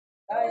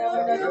I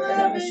want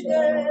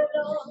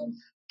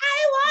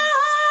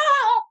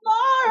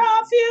more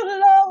of you,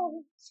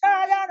 Lord.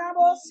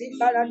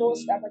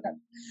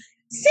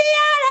 See,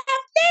 I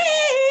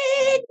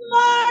need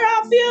more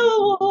of you,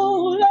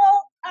 Lord.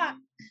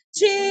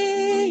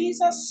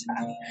 Jesus.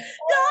 Lord,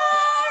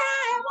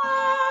 I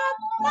want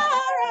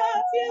more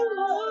of you.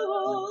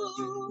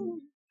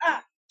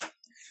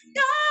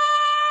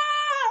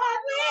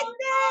 God, we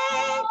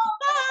need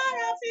more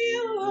of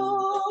you.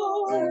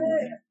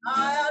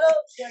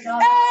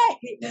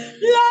 Hey,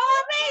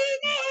 Lord, we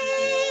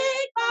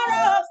need more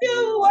of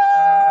you.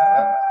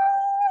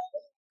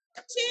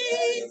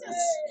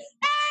 Jesus,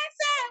 I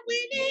said we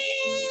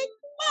need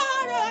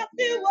more of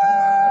you.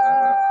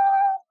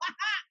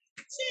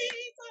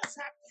 Jesus,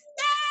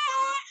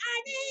 I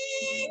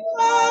need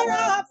more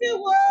of you.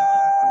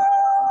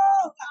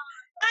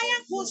 I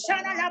am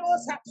Kushana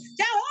Labosa.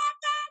 Jehovah.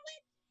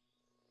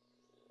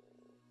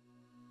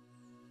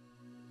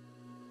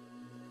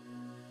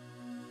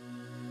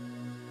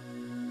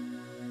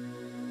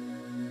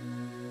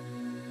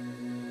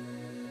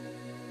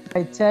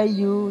 I tell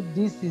you,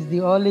 this is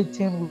the only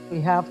thing we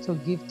have to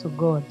give to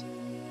God.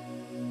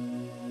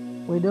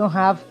 We don't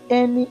have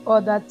any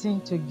other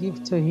thing to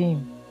give to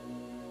Him.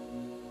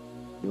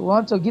 You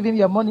want to give Him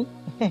your money?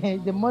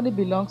 The money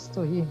belongs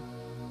to Him.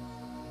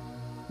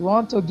 You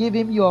want to give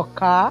Him your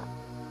car?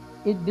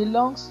 It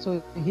belongs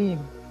to Him.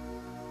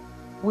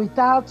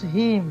 Without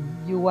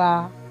Him, you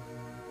are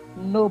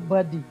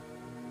nobody.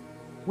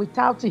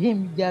 Without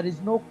Him, there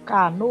is no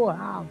car, no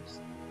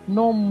house,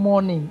 no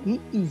money. He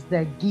is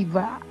the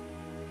giver.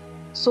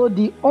 So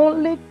the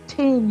only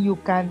thing you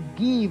can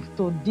give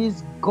to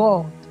this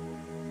God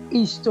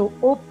is to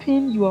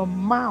open your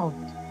mouth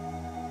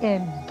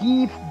and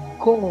give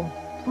God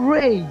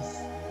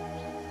praise,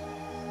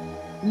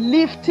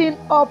 lifting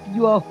up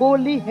your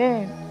holy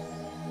hands,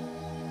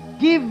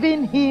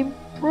 giving Him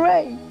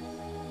praise.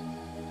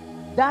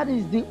 That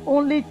is the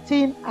only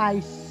thing I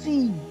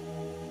see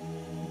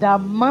that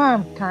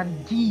man can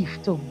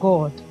give to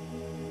God.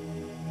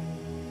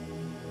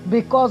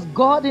 Because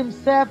God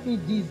Himself, He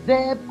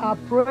deserves our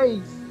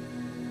praise.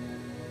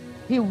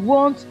 He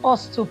wants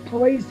us to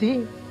praise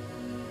Him.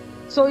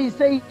 So He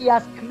said He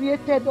has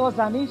created us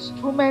an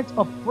instrument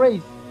of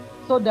praise.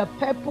 So the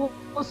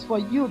purpose for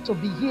you to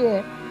be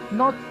here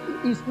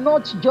is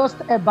not just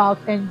about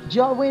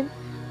enjoying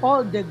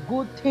all the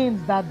good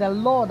things that the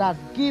Lord has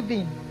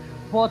given,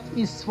 but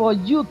it's for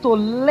you to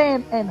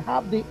learn and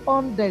have the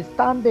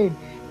understanding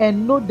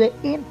and know the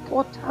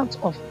importance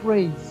of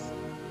praise.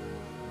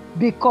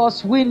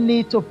 Because we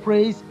need to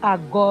praise our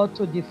God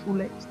to the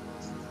fullest.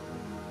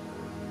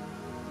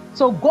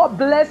 So God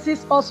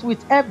blesses us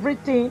with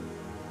everything,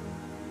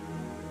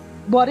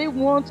 but He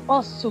wants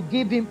us to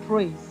give Him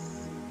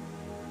praise.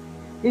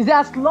 Is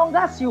as long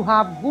as you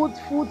have good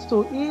food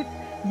to eat,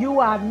 you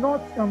are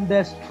not on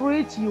the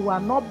street, you are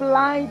not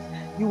blind,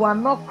 you are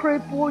not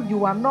crippled,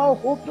 you are not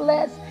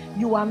hopeless,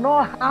 you are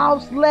not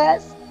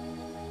houseless.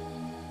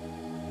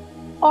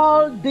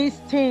 All these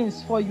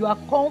things for your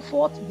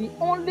comfort, the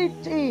only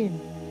thing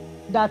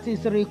that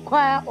is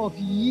required of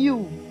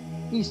you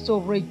is to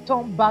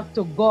return back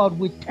to God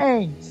with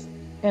thanks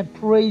and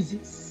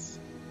praises.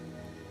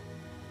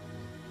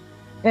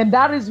 And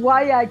that is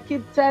why I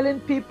keep telling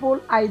people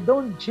I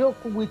don't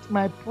joke with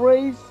my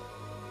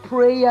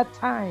prayer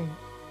time.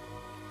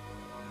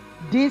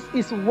 This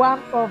is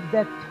one of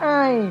the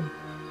time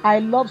I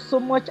love so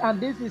much, and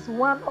this is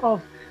one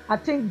of, I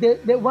think,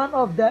 the one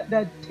of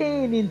the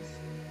things.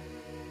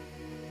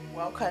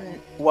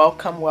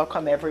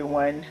 Welcome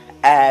everyone.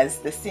 As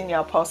the senior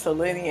apostle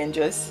Lillian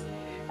just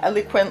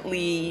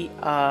eloquently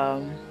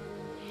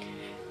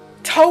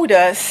told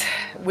us,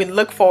 we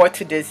look forward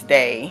to this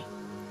day.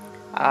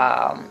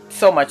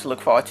 So much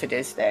look forward to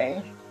this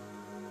day.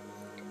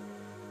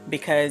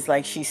 Because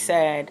like she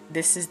said,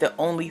 this is the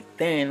only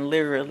thing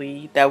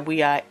literally that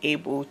we are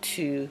able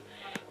to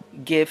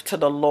give to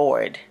the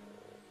Lord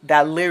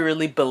that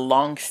literally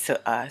belongs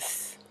to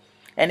us.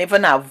 And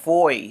even our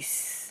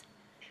voice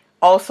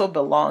also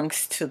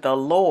belongs to the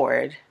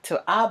Lord,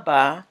 to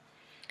Abba,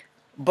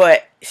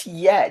 but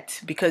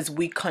yet because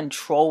we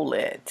control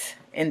it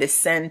in the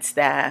sense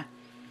that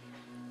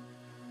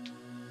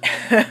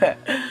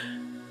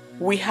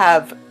we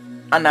have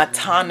an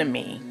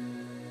autonomy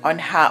on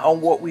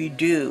what we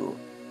do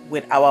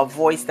with our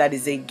voice, that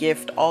is a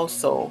gift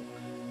also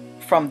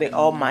from the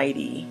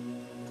Almighty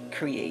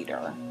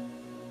Creator.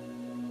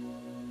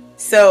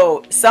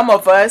 So some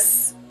of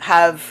us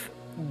have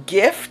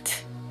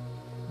gift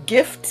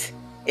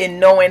in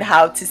knowing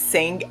how to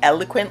sing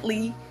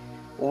eloquently,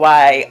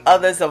 while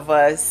others of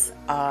us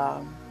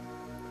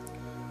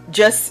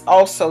just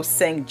also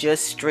sing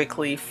just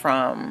strictly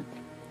from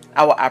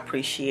our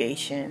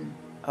appreciation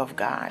of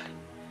God.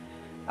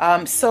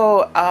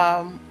 So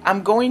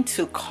I'm going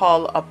to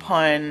call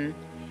upon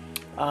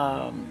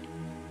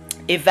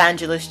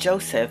Evangelist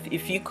Joseph.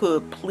 If you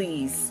could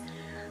please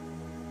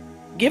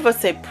give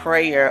us a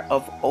prayer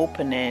of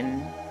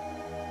opening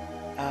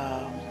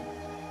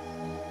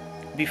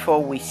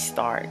before we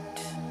start,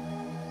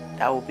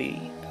 that would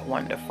be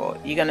Wonderful.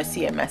 You're going to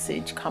see a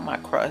message come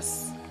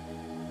across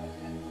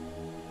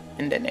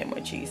in the name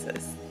of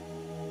Jesus.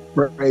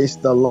 Praise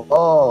the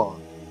Lord.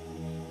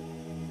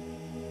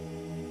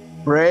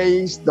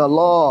 Praise the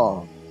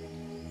Lord.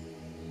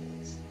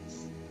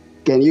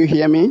 Can you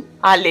hear me?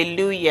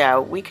 Hallelujah.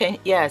 We can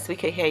hear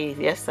you.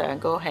 Yes, sir.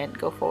 Go ahead.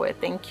 Go forward.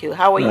 Thank you.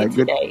 How are you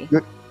today?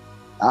 Good.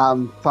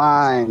 I'm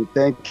fine.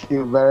 Thank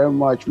you very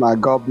much. My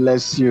God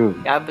bless you.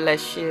 God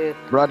bless you.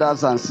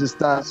 Brothers and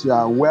sisters, you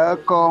are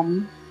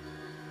welcome.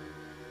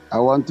 I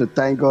want to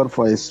thank God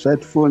for His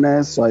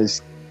faithfulness, for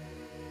His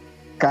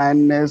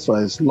kindness, for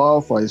His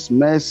love, for His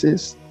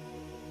mercies,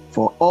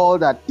 for all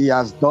that He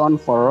has done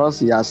for us.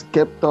 He has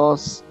kept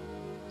us,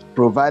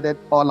 provided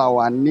all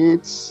our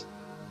needs.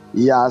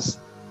 He has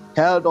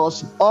held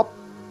us up,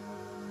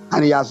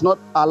 and He has not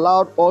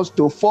allowed us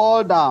to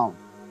fall down.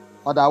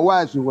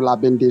 Otherwise, we will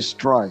have been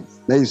destroyed.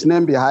 May His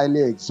name be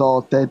highly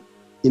exalted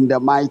in the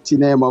mighty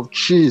name of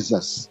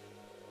Jesus.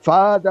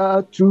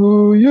 Father,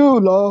 to you,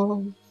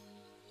 Lord,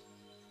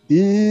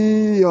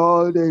 be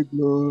all the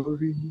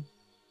glory.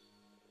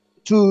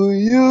 To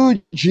you,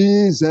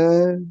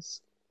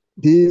 Jesus,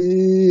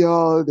 be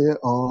all the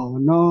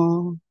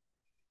honor.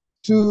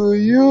 To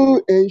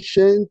you,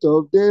 Ancient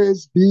of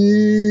Days,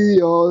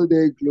 be all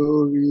the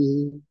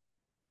glory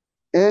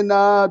and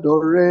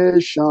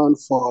adoration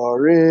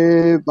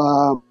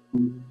forever.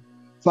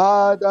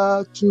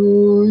 Father,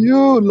 to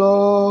you,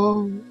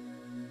 Lord,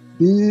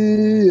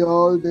 be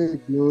all the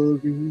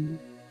glory.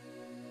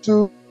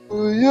 To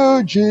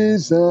you,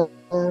 Jesus,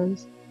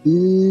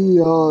 be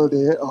all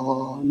the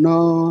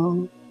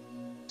honor.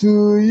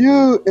 To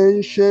you,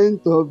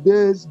 Ancient of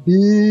Days,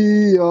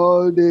 be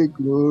all the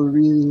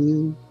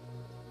glory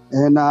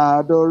and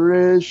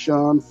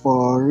adoration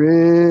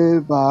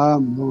forevermore.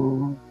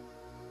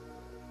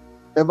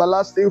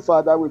 Everlasting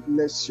Father, we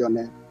bless your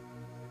name.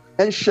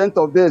 Ancient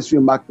of Days, we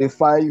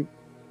magnify you.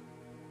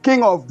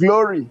 King of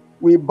glory,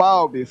 we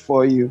bow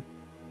before you.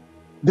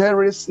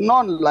 There is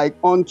none like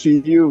unto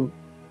you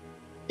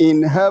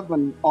in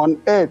heaven,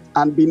 on earth,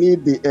 and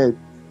beneath the earth.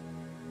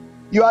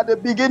 You are the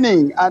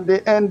beginning and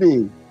the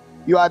ending.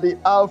 You are the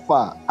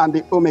Alpha and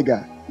the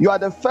Omega. You are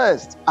the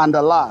first and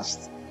the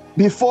last.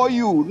 Before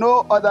you,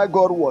 no other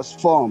God was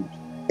formed.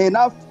 And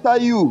after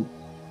you,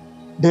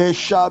 there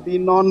shall be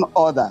none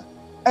other.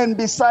 And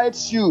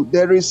besides you,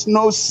 there is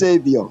no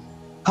Savior.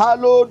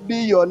 Hallowed be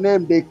your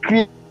name, the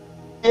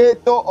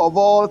Creator of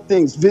all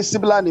things,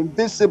 visible and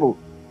invisible.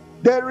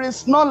 There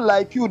is none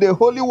like you, the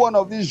Holy One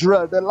of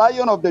Israel, the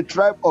Lion of the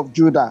tribe of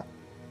Judah.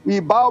 We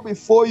bow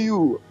before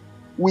you.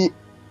 We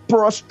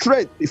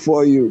prostrate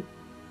before you.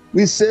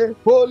 We say,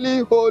 holy,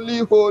 holy,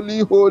 holy,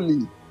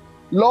 holy,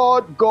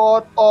 Lord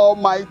God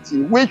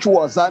Almighty, which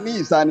was and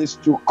is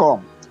to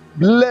come.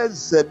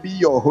 Blessed be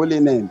your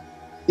holy name,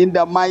 in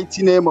the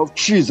mighty name of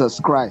Jesus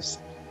Christ.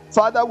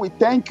 Father, we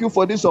thank you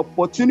for this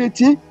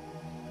opportunity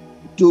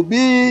to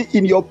be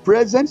in your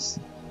presence,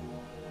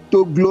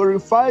 to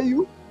glorify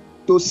you,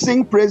 to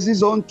sing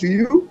praises unto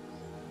you,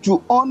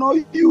 to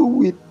honor you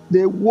with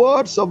the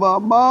words of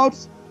our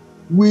mouths,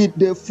 with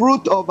the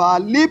fruit of our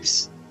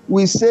lips.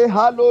 We say,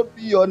 hallowed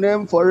be your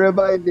name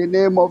forever in the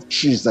name of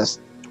Jesus.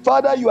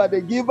 Father, you are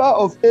the giver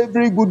of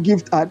every good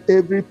gift and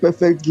every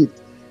perfect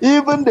gift,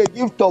 even the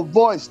gift of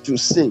voice to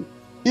sing,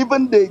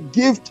 even the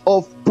gift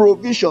of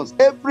provisions.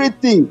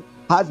 Everything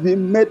has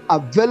been made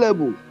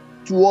available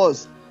to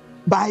us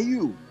by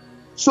you.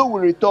 So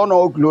we return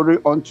all glory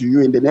unto you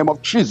in the name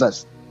of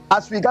Jesus.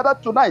 As we gather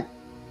tonight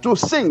to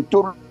sing,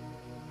 to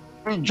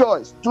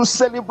rejoice, to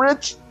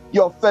celebrate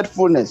your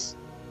faithfulness,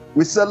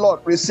 we say,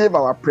 Lord, receive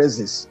our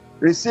praises,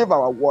 receive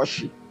our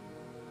worship.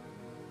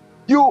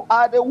 You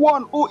are the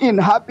one who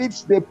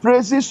inhabits the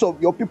praises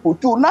of your people.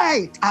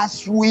 Tonight,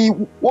 as we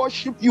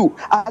worship you,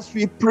 as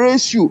we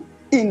praise you,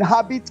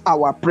 inhabit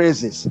our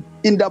praises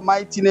in the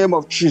mighty name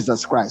of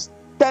Jesus Christ.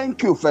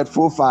 Thank you,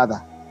 faithful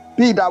Father.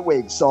 Be that way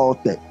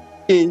exalted.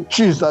 In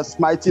Jesus'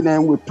 mighty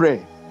name we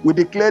pray. We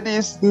declare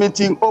this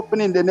meeting open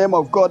in the name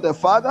of God the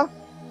Father,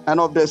 and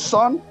of the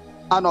Son,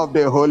 and of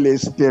the Holy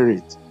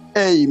Spirit.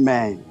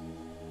 Amen.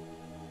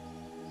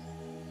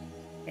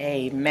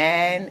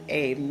 Amen.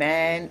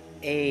 Amen.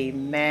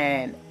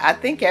 Amen. I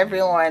think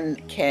everyone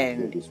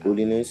can. His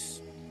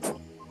holiness, I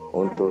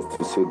want us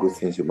to say good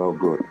things about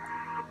God.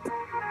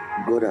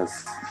 God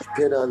has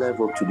spared our life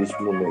up to this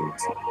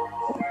moment.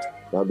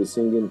 I'll be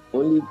singing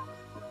only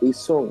a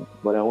song,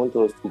 but I want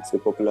us, it's a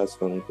popular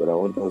song, but I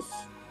want us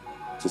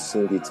to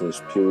sing it in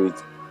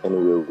spirit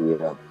anywhere we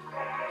are.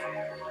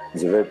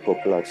 It's a very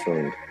popular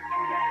song.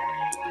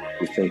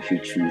 We thank you,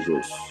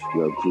 Jesus.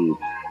 You are good.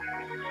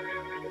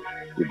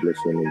 We bless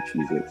your name,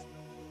 Jesus.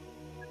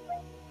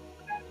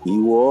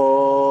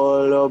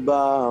 Ìwọ lọba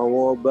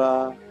àwọn ọba,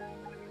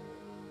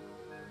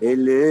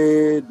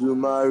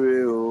 Elédùmarè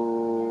o.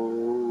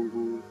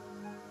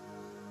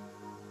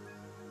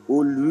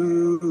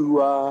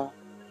 Olúwa,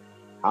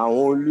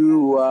 àwọn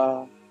olúwa,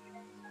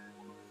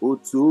 ó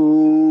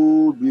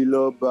tóbi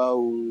lọ́ba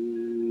o.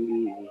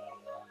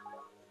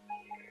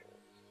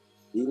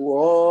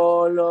 Ìwọ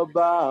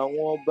lọba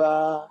àwọn ọba,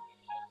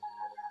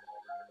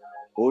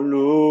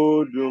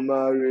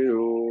 Olódùmarè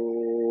o.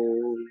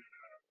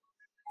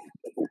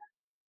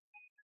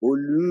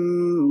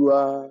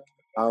 Olúwa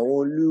àwọn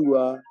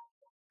olúwa,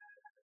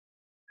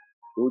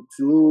 ó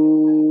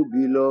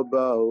tóbi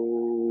lọ́ba o.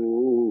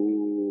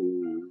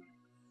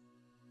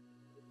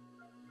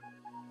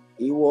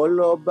 Ìwọ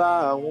lọ́ba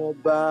àwọn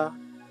ọba,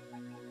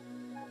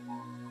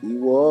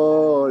 ìwọ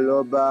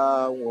lọ́ba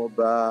àwọn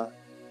ọba,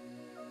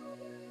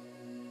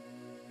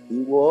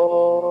 ìwọ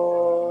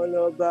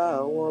lọ́ba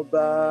àwọn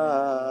ọba,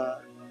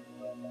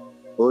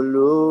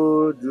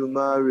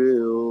 Olódùmarè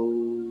o.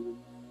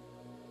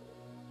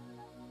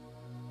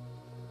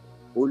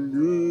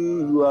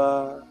 Olúwa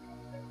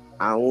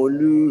àwọn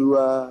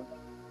olúwa,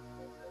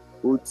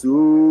 ó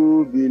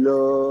tóbi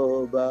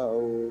lọ́ba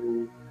o.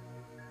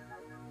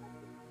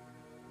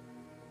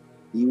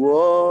 Ìwọ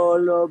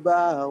lọ́ba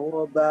àwọn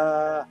ọba,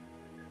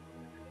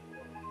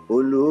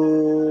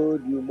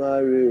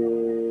 Olódùmarè o.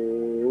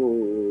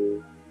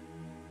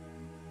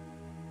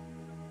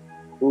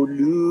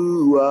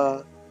 Olúwa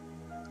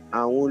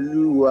àwọn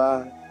olúwa,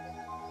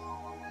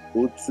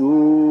 ó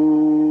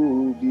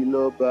tóbi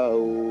lọ́ba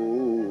o.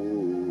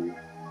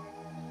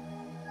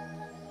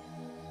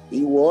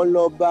 Ìwọ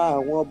lọ́ba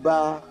àwọn ọba,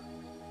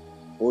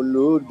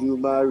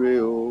 Olódùmarè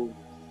o.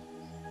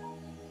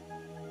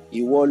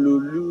 Ìwọ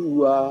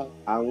lolúwa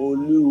àwọn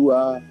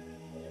olúwa,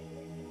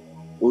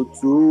 ó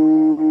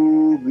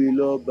tóbi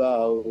lọ́ba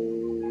o.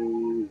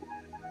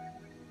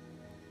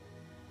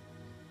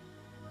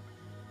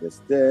 The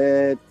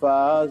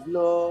steadfast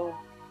love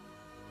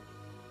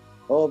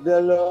of the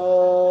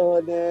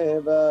Lord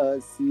never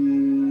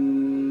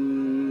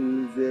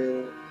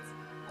ceases.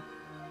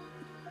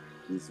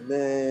 His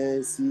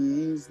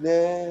mercies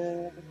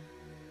never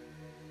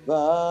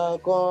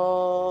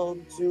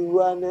come to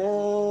an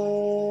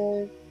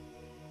end.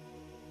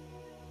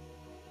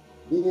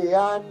 They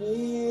are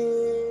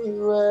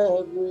new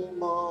every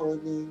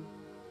morning,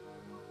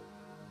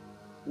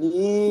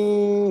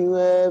 new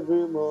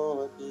every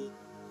morning.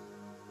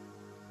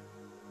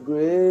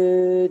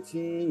 Great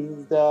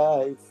is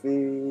thy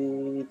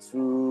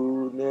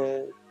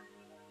faithfulness,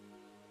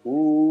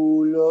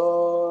 O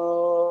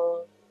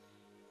Lord.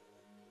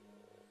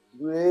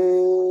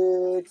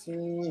 Great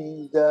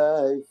is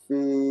thy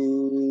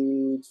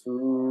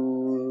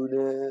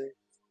faithfulness.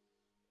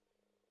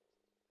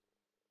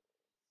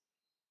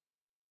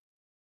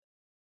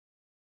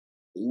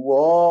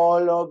 Ìwọ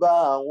lọ́ba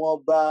àwọn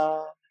ọba,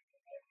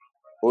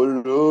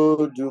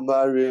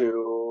 Olódùmarè o.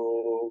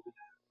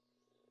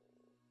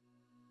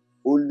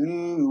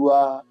 Olúwa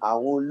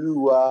àwọn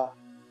olúwa,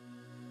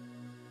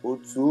 ó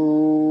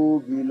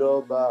tóbi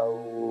lọ́ba o.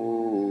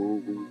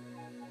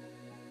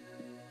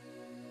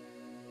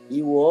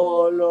 Ìwọ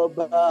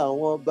lọ́ba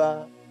àwọn ọba,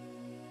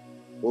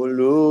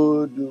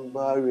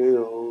 Olódùmarè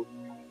o.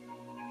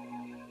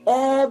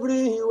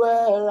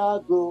 Everywhere I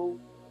go,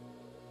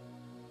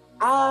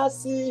 I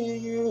see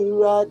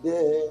you right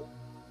there.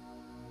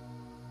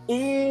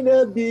 In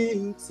the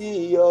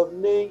beauty of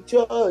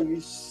nature,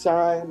 you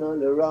shine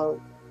all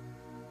around.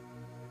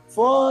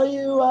 For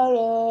you are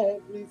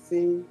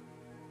everything,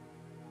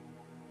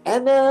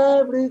 and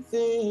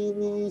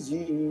everything is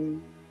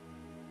you.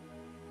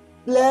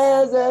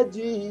 Blessed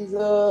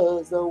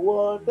Jesus, a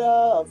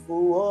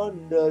wonderful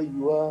wonder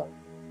you are.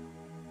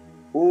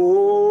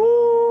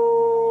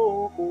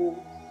 Oh, oh,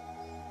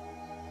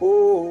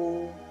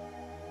 oh,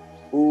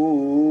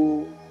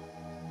 oh,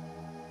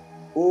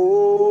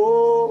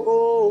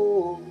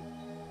 oh,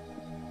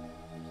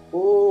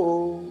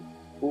 oh,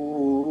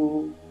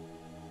 oh.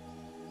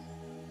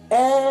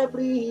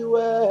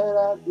 Everywhere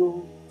I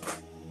go,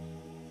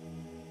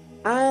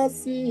 I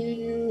see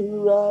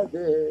you right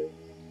there.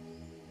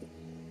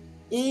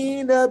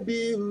 In the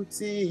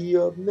beauty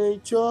of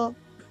nature,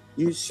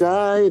 you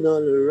shine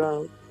all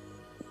around.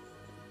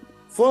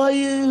 For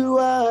you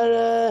are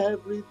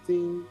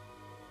everything,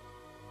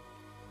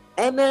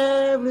 and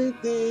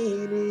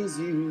everything is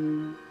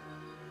you.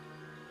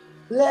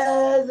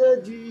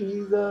 Blessed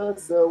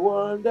Jesus, a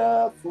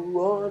wonderful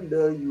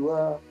wonder you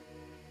are.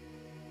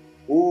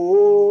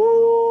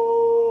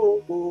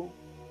 Oh, oh,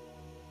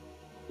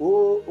 oh,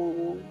 oh,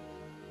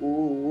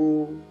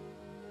 oh,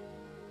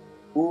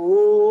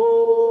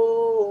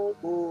 oh,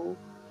 oh,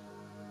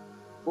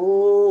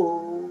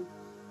 oh,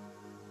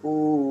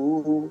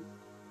 oh.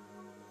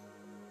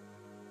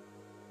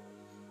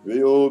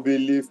 We will be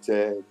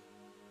lifted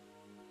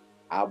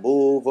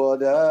above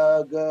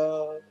other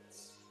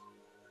gods.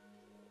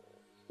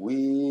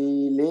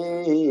 We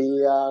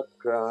lay our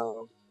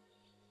crown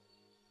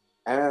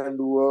and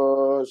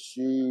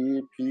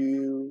worship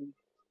you.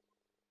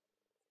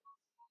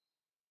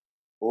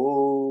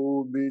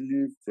 Oh, be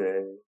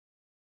lifted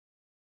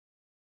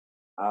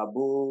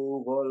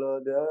above all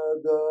other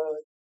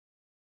gods.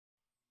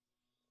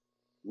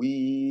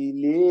 We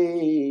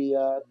lay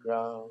our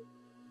crown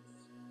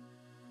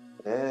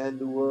and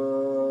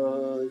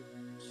worship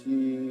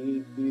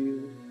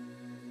you.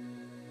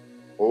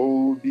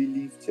 Oh, be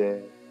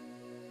lifted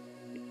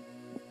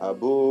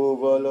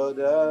above all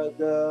other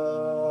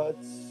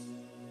gods.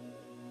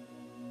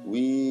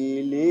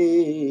 We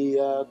lay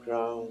our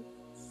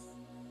crowns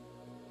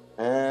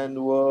and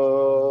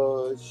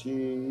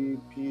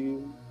worship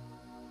you.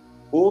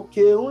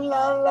 Òkè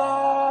ńláńlá,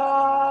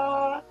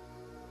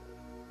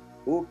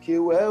 òkè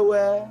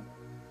wẹ́wẹ́,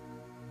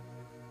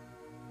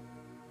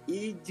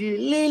 ìjì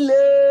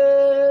líle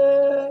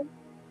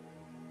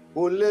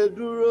kò lè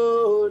dúró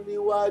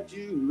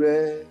níwájú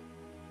rẹ̀.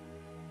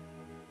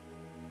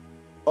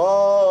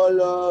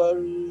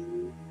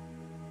 Ọlọ́run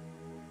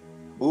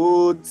bó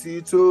ti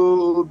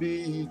tóbi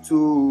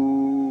tó,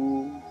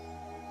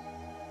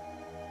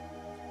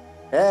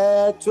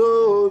 ẹ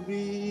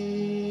tóbi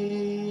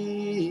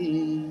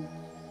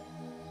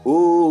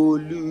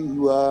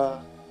Olúwa.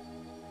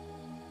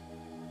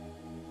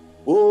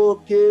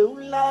 Òkè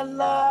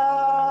ńláńlá,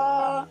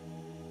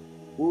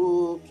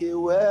 òkè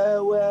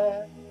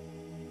wẹ́wẹ́,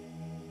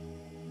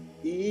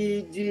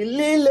 ìjì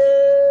líle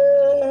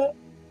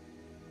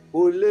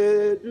kò lè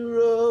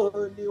dúró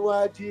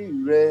níwájú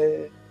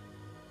rẹ̀.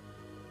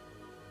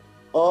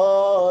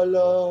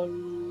 Ọlọ́run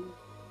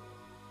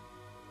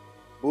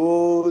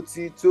bó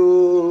ti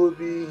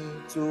tóbi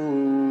tó,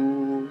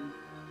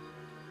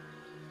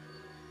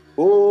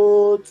 ó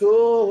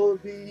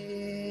tóbi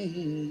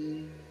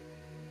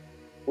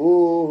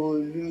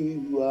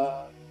Olúwa.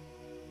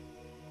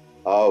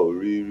 A ò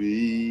rí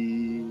rí,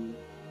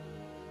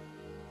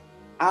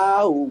 a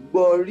ò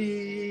gbọ́ rí,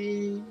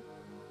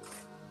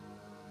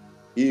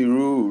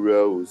 irú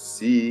rẹ̀ ò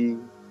sí.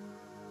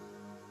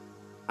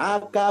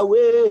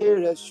 Àkàwé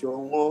rẹ̀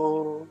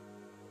ṣọ̀wọ́n,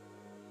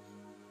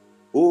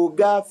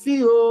 ọ̀gá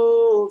fíò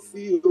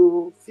fíò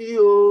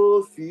fíò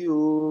fíò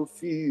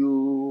fíò,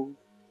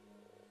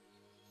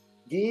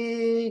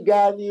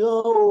 gíga ni ó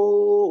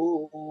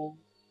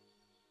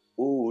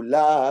ò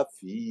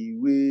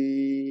láfiwé.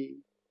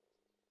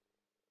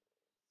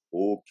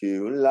 Òkè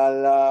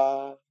ńláńlá,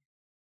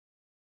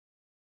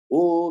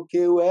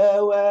 òkè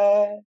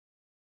wẹ́wẹ́,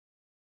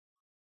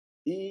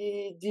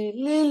 ìjì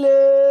líle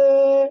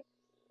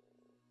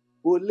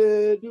kò lè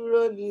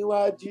dúró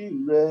níwájú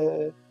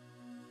rẹ̀.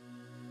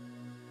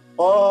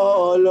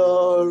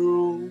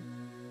 Ọlọ́run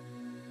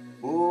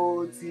ó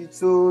ti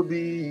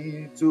tóbi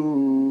tó,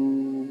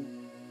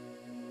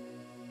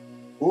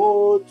 ó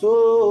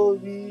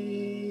tóbi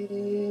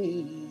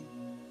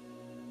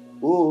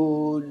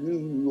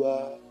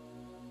Olúwa.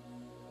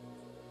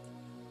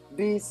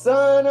 The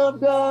Son of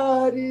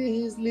God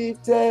is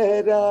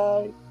lifted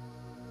high.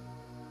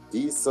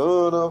 The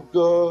Son of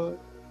God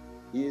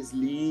is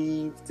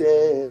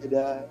lifted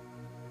high.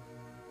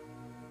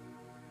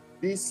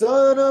 The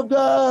Son of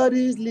God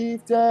is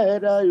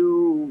lifted high.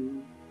 Oh.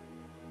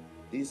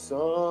 The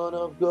Son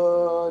of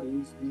God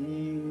is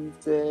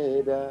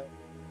lifted high.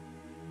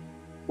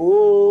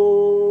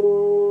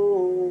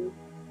 Oh,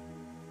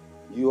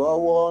 you are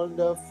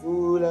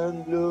wonderful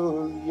and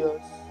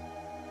glorious,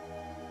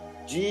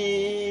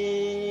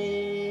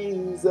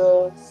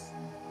 Jesus.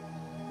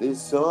 The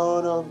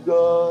Son of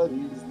God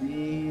is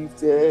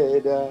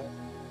lifted high.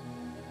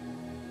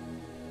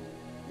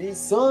 The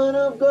Son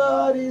of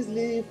God is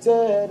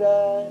lifted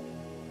high.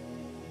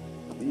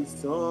 The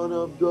Son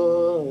of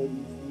God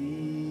is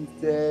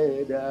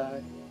lifted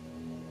high.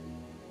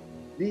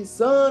 The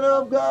Son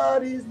of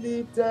God is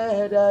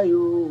lifted high.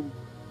 Oh,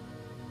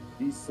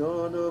 the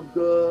Son of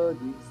God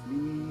is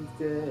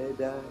lifted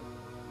high.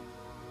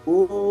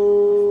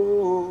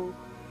 Oh,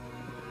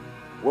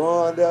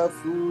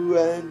 wonderful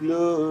and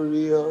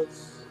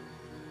glorious,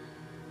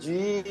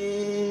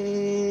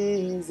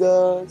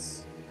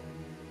 Jesus.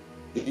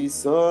 The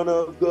Son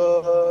of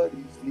God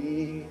is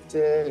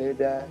lifted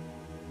high.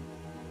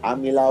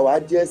 Àmì làwa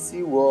jẹ́ sí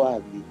wọ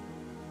àmì,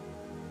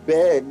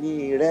 bẹ́ẹ̀ ni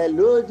rẹ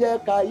ló jẹ́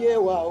káyé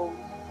wa o.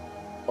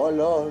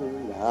 Ọlọ́run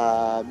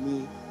làmì,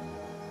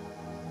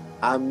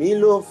 àmì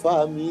ló fà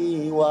mí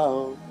wá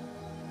o.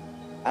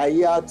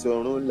 Ayé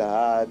àtọ̀run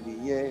làmì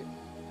yẹn,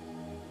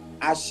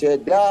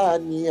 àṣẹ̀dá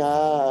ni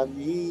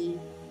àmì.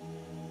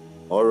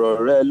 Ọ̀rọ̀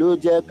rẹ ló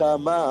jẹ́ ká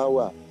máa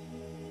wà.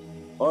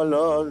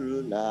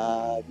 Ọlọ́run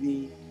làmì,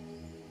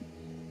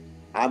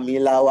 àmì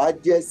làwa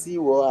jẹ́ sí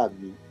wọ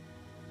àmì,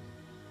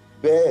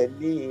 bẹ́ẹ̀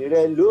ni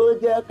rẹ ló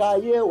jẹ́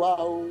káyé wa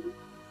o.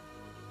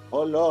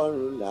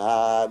 Ọlọ́run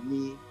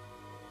làmì,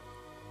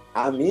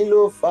 àmì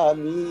ló fà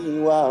mí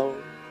wá o.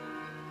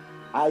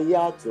 Ayé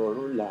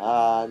àtọ̀run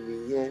làmì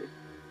yẹn,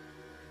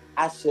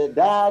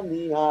 àṣẹ̀dá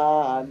ni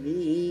àmì.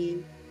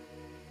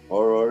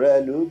 Ọ̀rọ̀ rẹ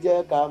ló jẹ́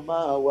ká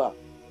máa wà.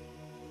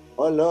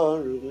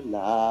 Ọlọ́run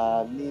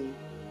làmì.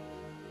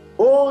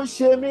 Ó ń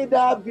ṣe mí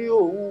dàbí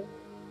òun,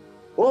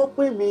 ó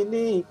pín mi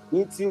ní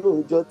ìpín tí ó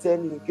jọ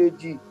tẹ́nì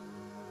kejì.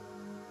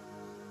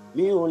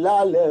 Mi ò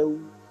lálẹ́ o,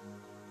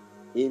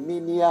 èmi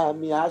ni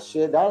àmì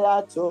àṣẹ̀dá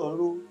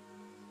látọ̀run.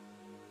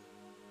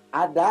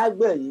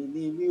 Àdágbẹ̀yìn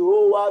ni mi, ó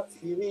wá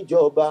fi mí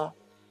jọba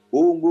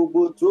ohun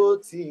gbogbo tó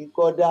ti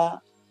kọ́dá.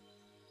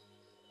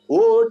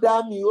 Ó dá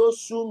mi, ó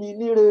sún mi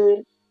níre,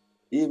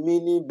 èmi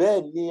ni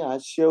bẹ́ẹ̀ ni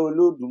àṣẹ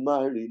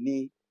Olódùmarè ni.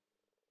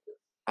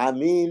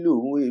 Àmì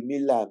lòun, èmi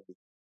làmì,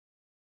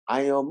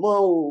 àyànmọ́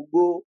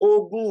ògo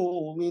ogún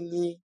mi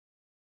ni.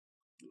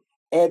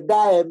 Ẹ̀dá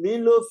ẹ̀mí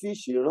ló fi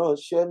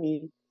ṣèránṣẹ́ mi,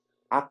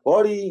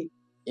 Àkọ́rí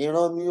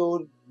ìran mi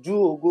ojú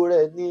ògo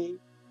rẹ̀ ní,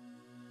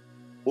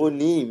 ó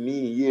ní ìmí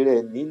ìyè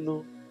rẹ̀ nínú.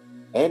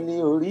 Ẹni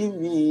orí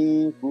mi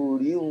kò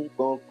rí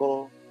nǹkan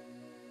kan.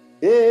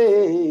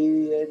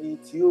 Ẹni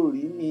tí ó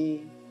rí mi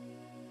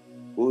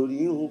kò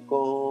rí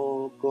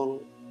nǹkan kan.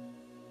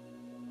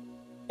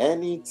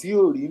 Ẹni tí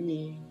ó rí mi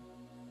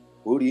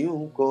kò rí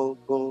nǹkan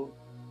kan.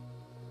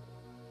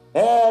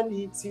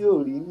 Ẹni tí ó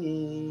rí mi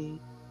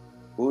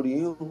kò rí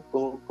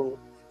nǹkan kan.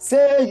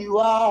 Say you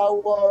are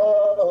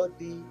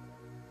worthy.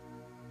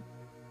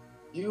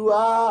 You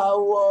are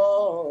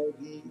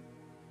worthy.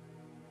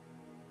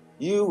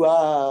 You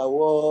are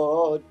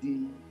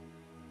worthy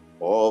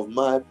of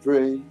my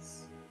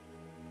praise.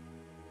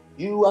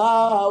 You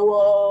are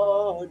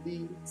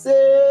worthy.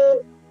 Say,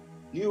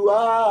 you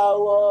are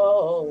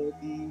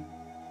worthy.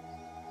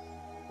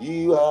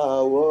 You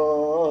are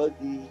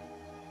worthy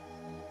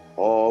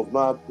of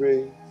my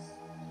praise.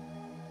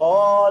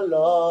 All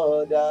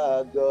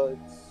other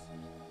gods,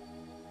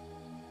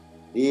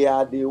 they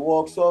are the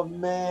works of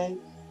men.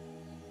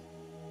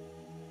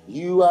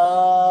 You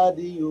are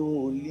the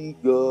only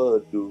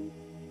God, oh.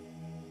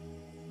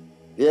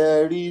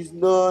 There is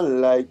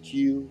none like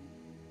you.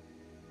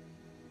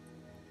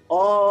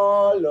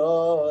 All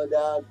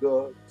other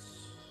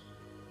gods,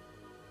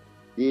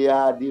 they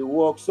are the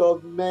works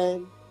of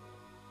men.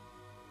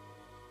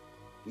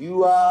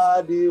 You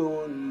are the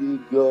only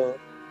God.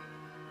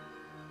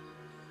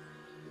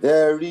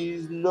 There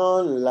is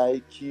none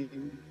like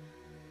you.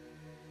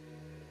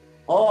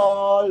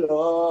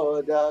 All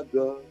other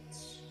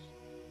gods,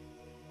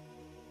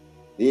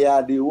 they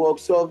are the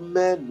works of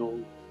men.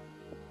 Oh.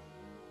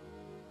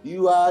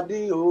 You are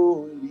the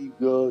only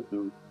God.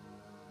 Oh.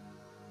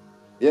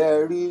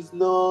 There is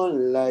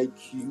none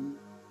like you.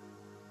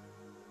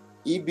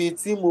 Ibi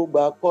tí mo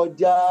gbà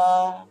kọjá,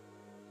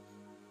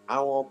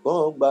 àwọn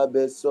kan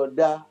gbàbẹ̀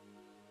sọdá.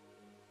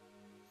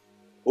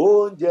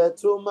 Oúnjẹ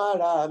tó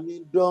mára mi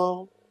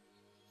dán,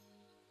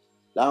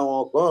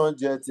 làwọn kan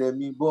jẹ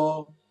tẹ̀mí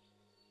bọ́.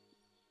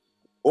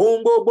 Ohun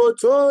gbogbo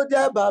tó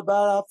jẹ́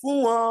bàbàrà fún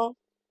wọn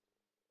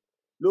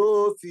ló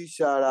fi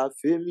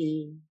ṣàràfé mi.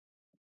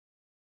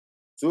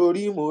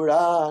 Torí mo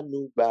ráàánú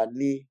gbà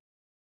ni.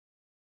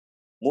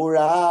 Mo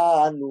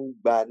ráàánú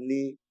gbà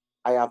ni.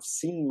 I have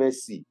seen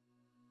mercy.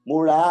 Mo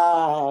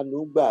ráàánú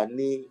gbà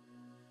ni.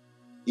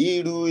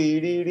 Irú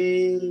ìrírí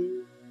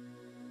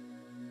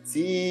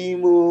tí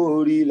mo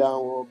rí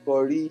làwọn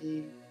kan rí.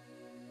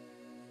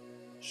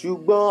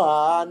 Ṣùgbọ́n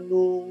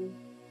àánú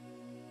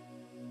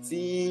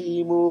tí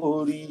mo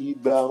rí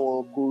gbà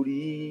wọn kò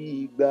rí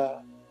gbà.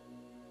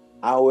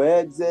 How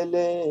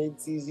excellent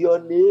is your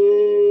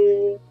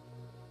name,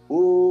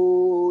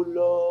 O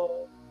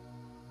Lord.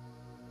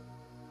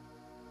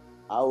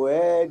 How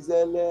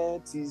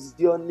excellent is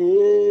your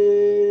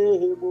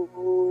name,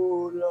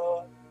 O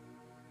Lord.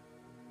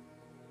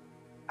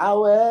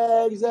 How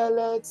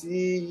excellent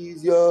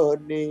is your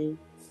name.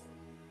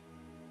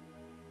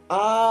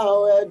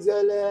 How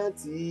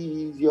excellent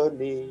is your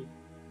name.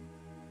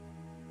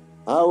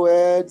 How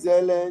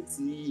excellent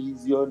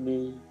is your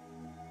name,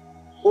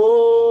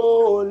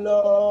 O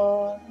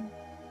Lord.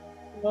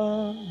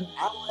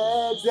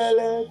 How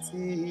excellent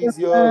is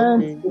your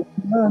name.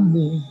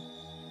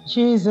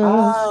 Jesus,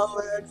 How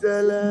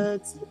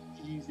excellent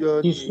is your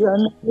is name. your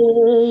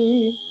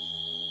name.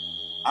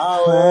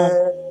 How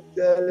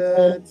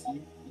excellent is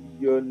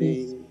your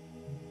name,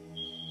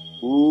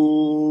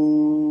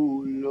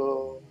 O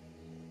Lord.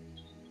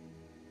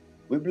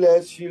 We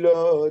bless you,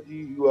 Lord.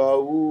 You are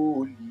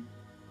holy,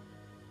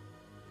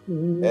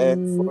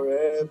 and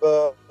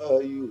forever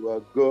you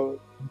are God.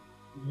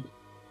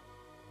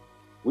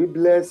 We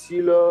bless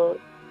you, Lord.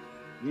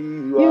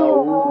 You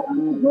are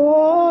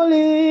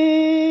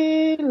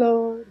holy,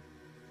 Lord,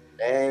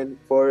 and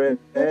forever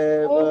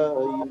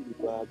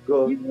you are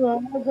God. you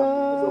are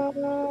God.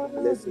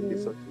 Let's sing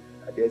this song.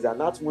 There's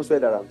an atmosphere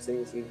that I'm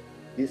sensing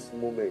this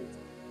moment.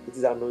 It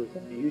is an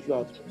unusual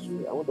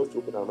atmosphere. I want us to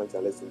open our minds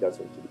and let's sing that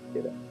song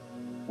together.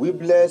 We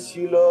bless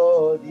you,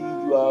 Lord.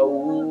 You are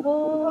holy.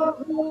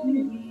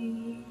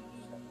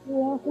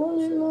 You are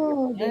holy,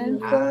 Lord, And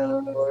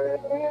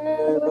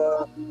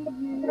Forever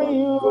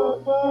you are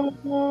God.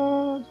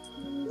 God.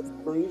 It's an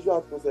unusual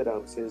atmosphere that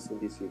I'm sensing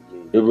this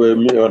evening. We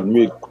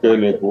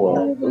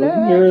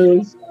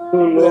bless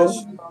Bless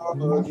you,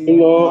 Lord.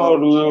 You are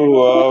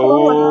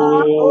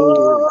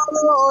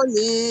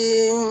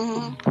Holy.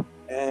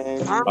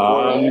 and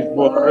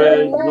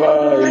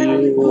Forever you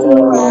you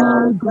are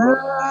are God. You are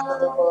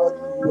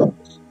holy.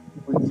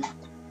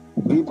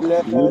 We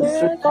bless you,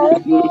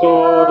 Lord, you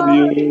are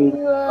holy.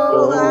 holy.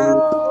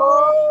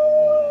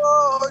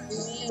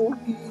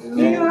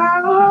 You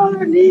are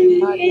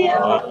holy.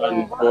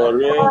 Hallelujah.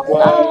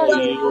 Forever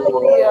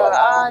Hallelujah.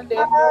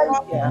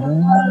 Hallelujah.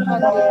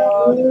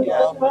 Hallelujah.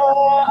 Hallelujah.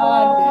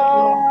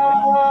 Hallelujah.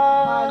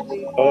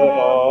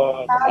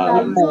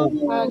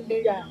 Hallelujah.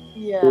 Hallelujah.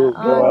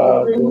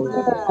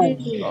 Hallelujah.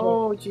 Amen.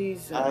 Oh,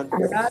 Jesus.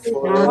 And That is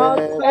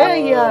forever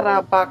Hey,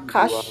 awesome.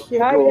 you are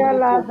Yarabakasheto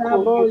God.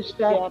 rubukoyo We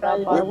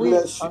Kayaladaboshakaya. We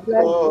bless you, bless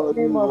yarabakasata. the God,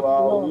 name of you the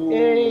are Lord.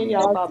 Hey, holy.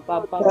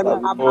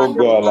 Oh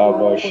God, yabababababasheto.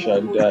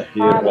 Abashanda Hirabababosia.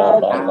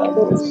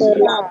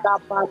 Hallelujah.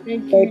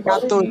 Thank you,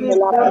 Receive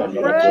the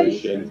Jesus.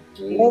 praise. Thank Adaboshen. you,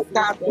 Jesus.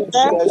 We Thank you,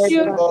 Thank bless you,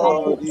 you, Jesus. God,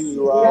 Jesus.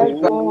 you are Yes,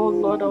 Oh,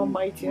 Lord holy.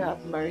 Almighty,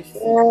 have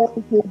mercy.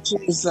 Thank you,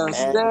 Jesus.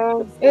 And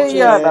Thank you, Hey,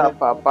 Jesus.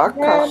 amen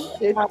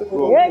yarababakasheto amen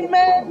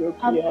rubukoyo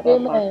and amen.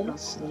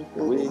 yarabakasanto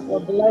we God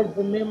rubuko. bless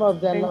the name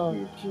of the Thank Lord.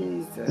 you,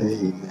 Jesus.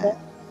 Thank Amen.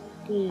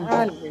 you, Jesus.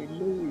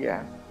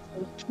 Hallelujah.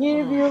 Give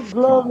Mm, you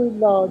glory,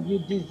 Lord. You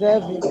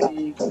deserve it.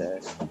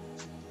 Jesus.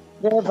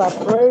 Deserve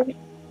a praise.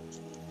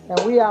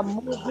 And we are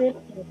moving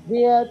from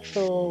here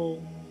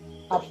to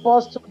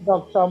Apostle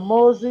Dr.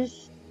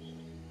 Moses.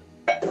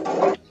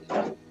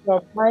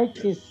 Your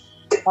mic is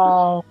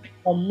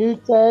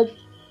unmuted.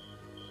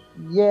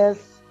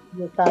 Yes,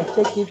 you can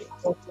take it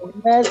for the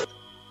next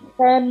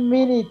 10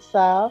 minutes,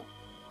 sir.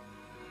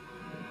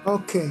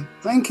 Okay.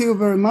 Thank you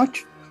very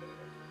much.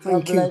 God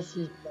Thank you. bless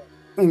you, sir.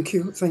 Thank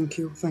you. Thank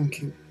you.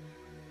 Thank you.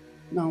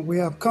 Now we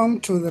have come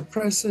to the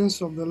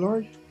presence of the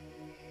Lord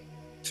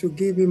to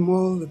give him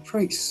all the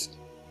praise,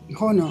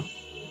 honor,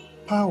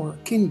 power,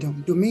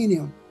 kingdom,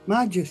 dominion,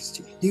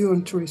 majesty due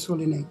unto his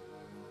holy name.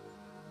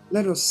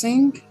 Let us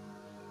sing.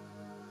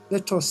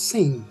 Let us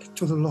sing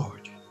to the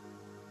Lord.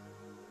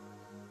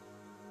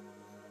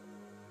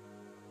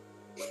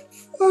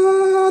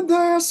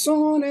 Father,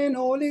 Son, and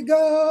Holy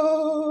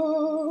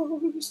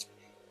Ghost,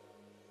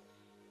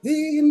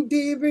 the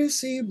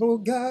indivisible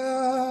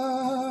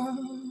God.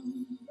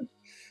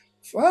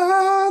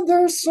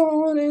 Father,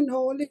 Son, and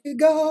Holy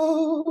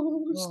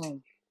Ghost,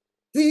 Mm.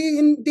 the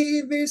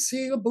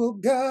indivisible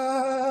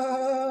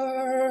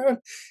God.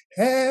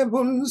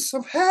 Heavens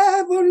of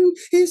heaven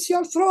is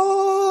your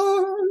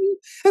throne,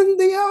 and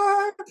the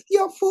earth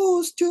your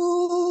footstool.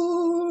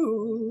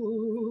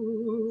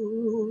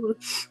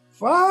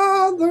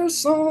 Father,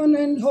 Son,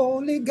 and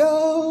Holy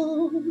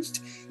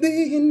Ghost,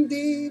 the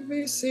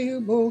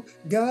indivisible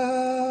God.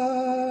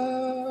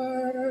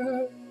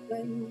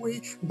 And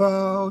we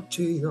bow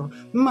to your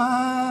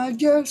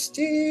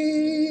majesty,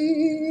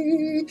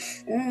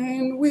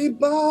 and we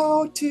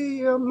bow to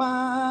your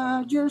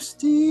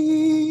majesty,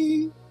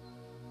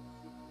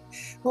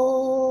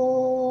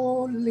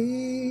 holy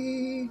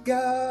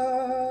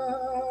God.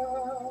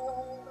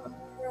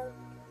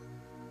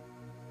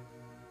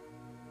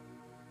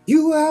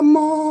 You are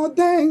more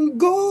than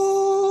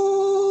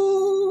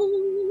gold,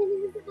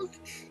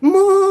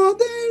 more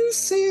than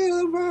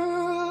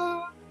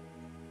silver.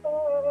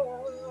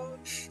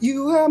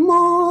 You are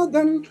more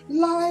than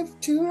life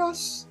to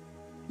us.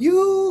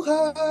 You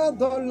are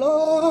the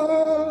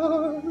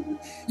Lord.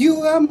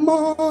 You are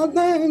more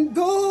than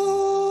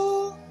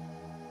gold,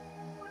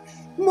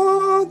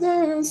 more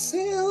than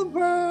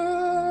silver.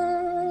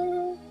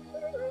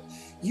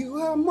 You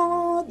are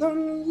more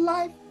than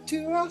life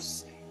to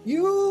us.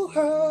 You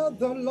are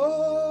the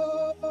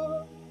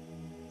Lord.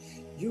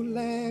 You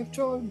left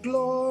your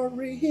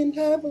glory in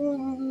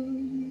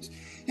heavens,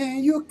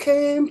 and you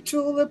came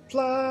to the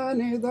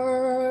planet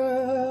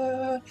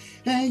Earth,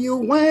 and you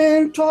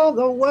went all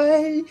the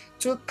way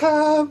to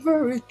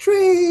Calvary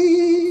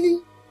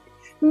tree,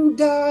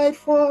 died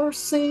for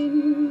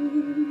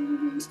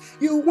sins.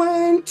 You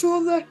went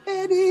to the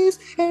Hades,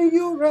 and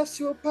you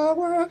rescued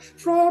power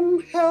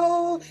from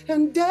hell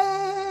and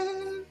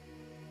death.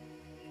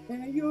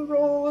 And you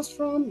rose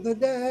from the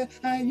dead,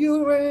 and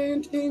you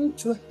went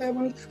into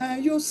heaven,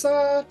 and you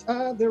sat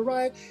at the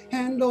right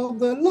hand of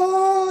the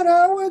Lord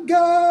our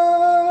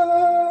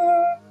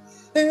God,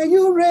 and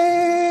you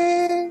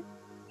reign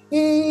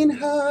in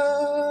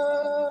us.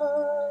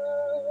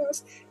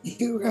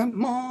 You are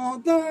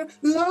more than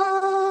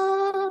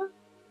life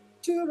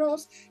to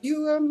us.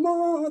 You are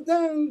more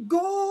than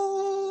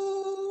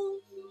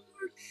gold.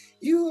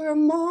 You are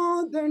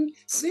more than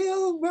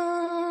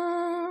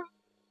silver.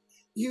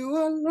 You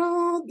are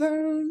more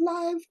than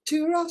life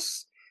to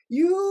us.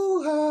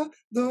 You are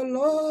the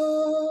Lord.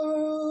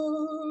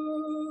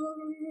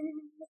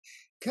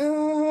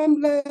 Come,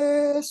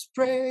 let's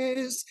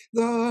praise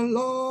the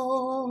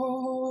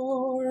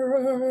Lord.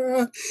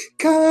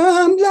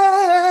 Come,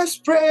 let's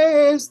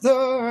praise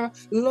the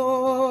Lord.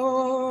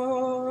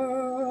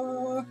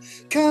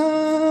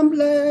 Come,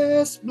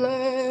 let's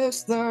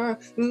bless the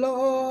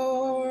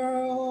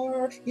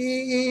Lord.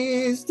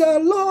 He is the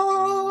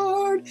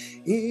Lord.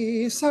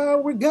 He is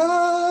our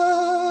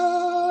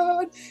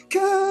God.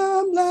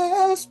 Come,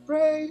 let's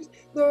praise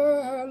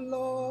the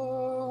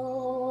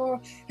Lord.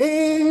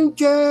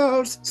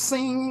 Angels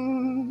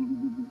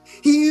sing,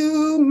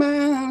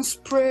 humans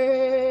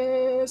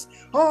praise,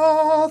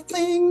 all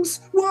things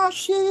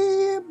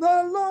worship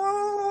the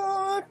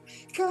Lord.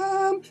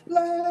 Come,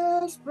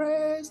 let's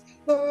praise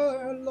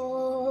the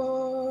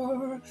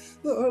Lord.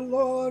 The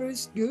Lord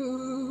is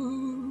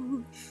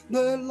good,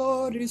 the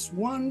Lord is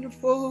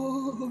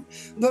wonderful,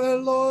 the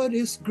Lord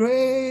is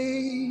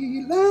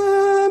great.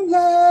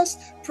 Let's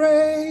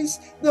praise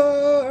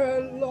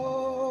the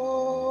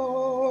Lord.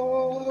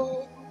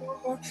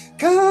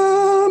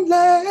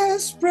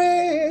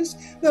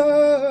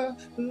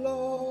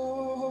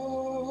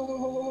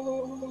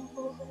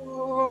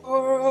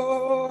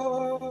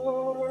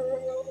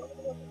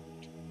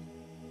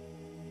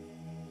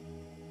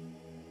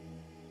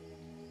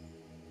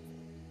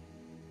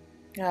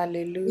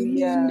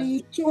 Hallelujah. Èmi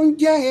tó ń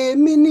jẹ́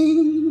èmi ni.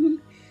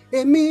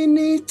 Èmi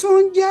ni tó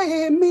ń jẹ́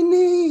èmi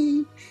ni.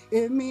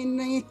 Èmi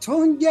ni tó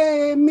ń jẹ́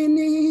èmi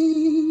ni.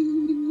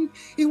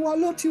 Ìwọ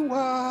ló ti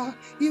wà,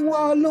 ìwọ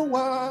ló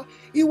wà,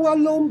 ìwọ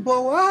ló ń bọ̀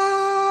wá.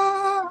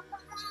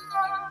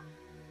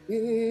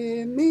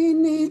 Èmi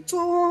ni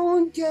tó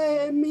ń jẹ́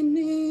èmi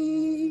ni.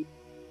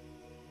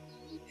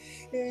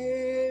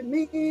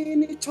 Èmi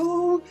ni tó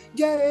ń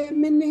jẹ́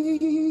èmi ni.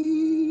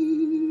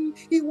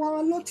 Ìwọ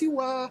ló ti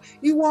wà,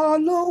 ìwọ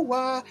ló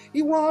wà,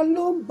 ìwọ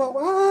ló ń bọ̀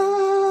wá.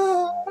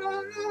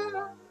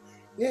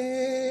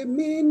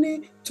 Èmi ni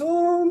tó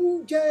ń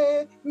jẹ́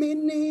èmi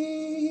ni.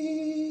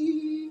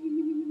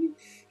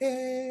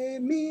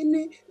 Èmi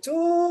ni tó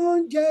ń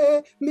jẹ́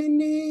èmi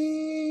ni.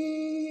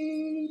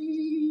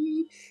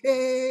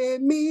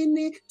 Èmi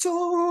ni tó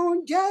ń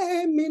jẹ́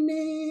èmi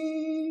ni.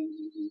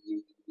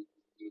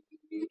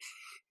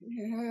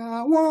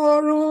 Àwọn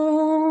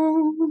ọ̀run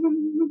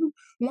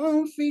wọ́n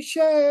ń fi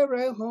iṣẹ́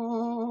rẹ̀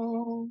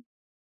hàn.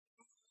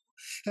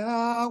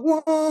 Àwọn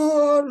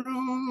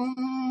ọ̀run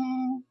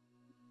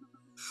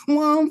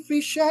wọ́n ń fi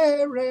iṣẹ́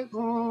rẹ̀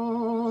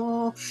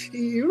hàn.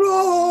 Ìró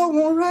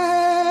ohùn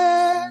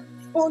rẹ̀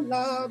ó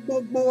la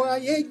gbogbo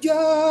ayé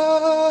já.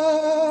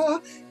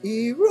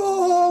 Ìró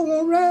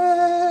ohùn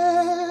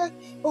rẹ̀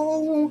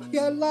ohùn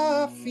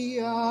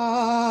àlàáfíà.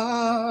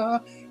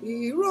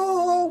 Ìró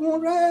ohùn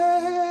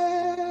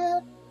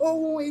rẹ̀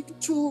ohùn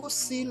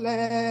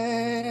ìtúsílẹ̀.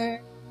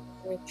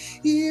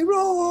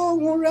 Ìró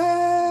ohùn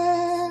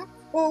rẹ̀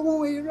ohùn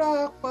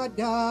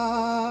ìràpadà.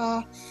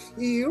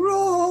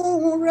 Ìró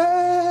ohùn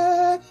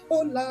rẹ̀ ó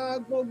la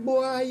gbogbo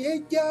ayé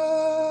já.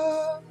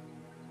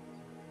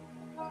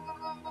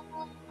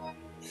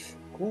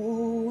 Kò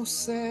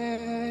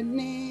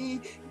sẹ́ni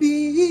bí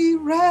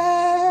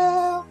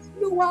rẹ̀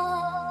Olúwa.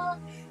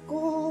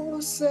 Kò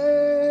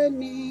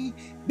sẹ́ni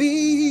bí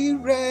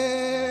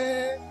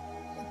rẹ̀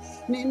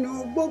nínú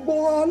gbogbo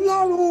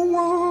ọlọ́run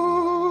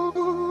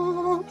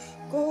wọn.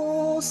 Kò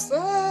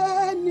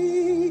sẹ́ni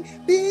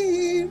bí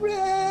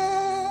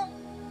rẹ̀.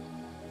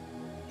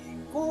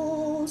 Kò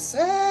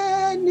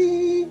sẹ́ni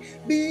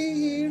bí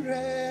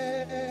rẹ̀.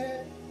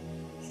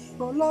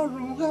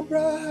 Ọlọ́run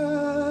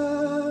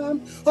Abraham,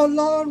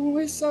 Ọlọ́run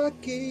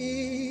Ísákì,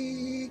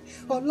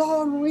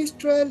 Ọlọ́run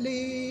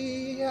Ísírẹ́lì,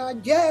 a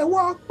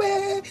jẹ́wọ́ pé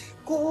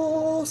kò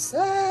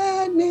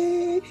sẹ́ni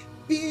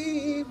bí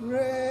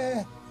rẹ̀.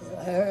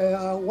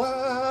 Àwa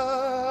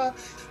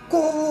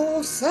kò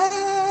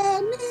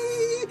sẹ́ni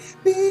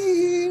bí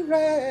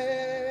rẹ̀.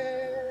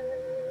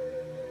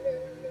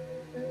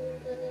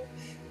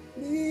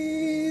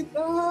 Be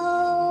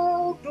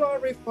thou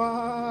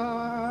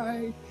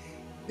glorified.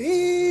 Be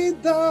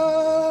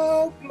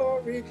thou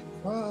glorified.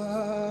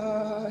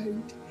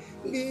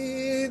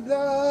 Be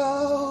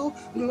thou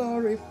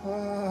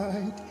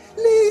glorified.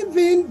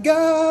 Living God.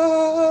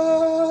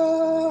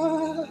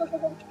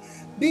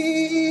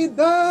 Be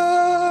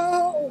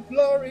thou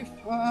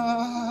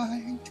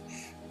glorified.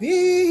 Be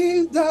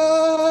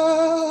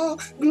thou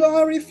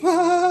glorified.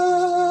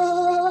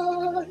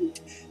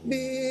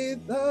 Be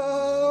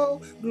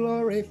thou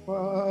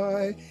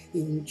glorified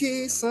in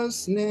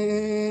Jesus'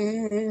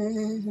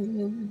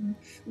 name.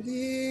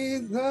 Be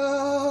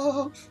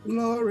thou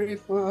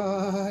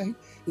glorified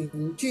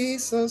in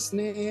Jesus'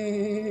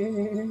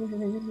 name.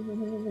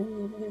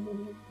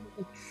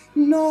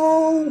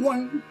 No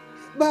one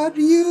but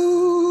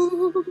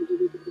you.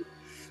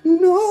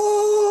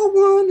 No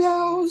one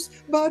else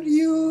but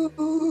you.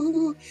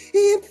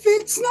 If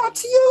it's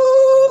not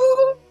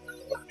you,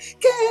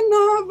 can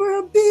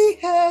never be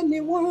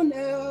anyone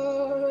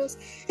else.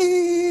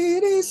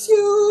 It is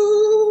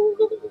you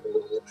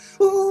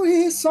who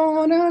is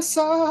on our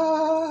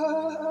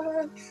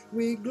side.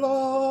 We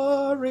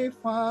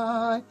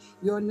glorify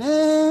your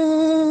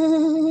name.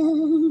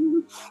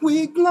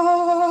 We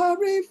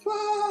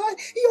glorify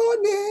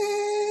your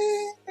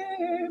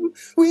name.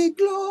 We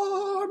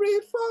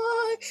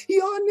glorify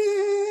your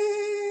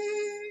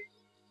name.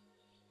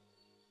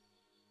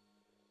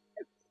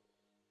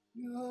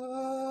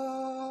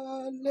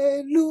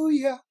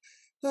 Hallelujah,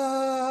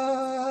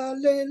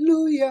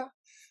 hallelujah,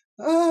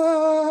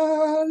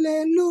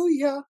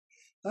 hallelujah,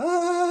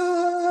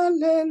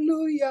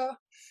 hallelujah,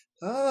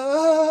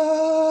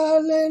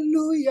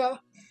 hallelujah,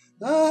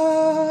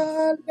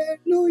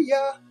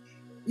 hallelujah.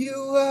 You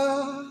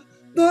are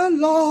the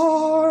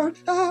Lord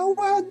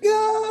our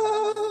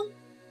God.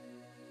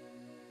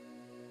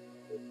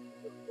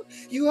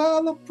 You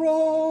are the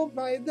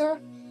provider.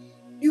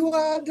 You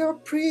are the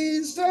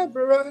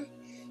preserver.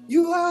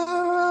 You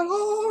are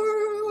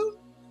Lord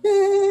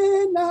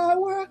and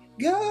our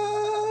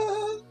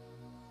God.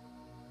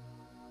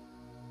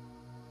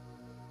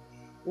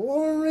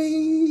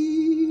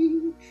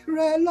 Orin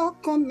rẹ̀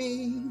lọ́kàn mi.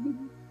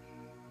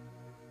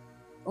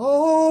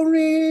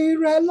 Orin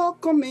rẹ̀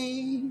lọ́kàn mi.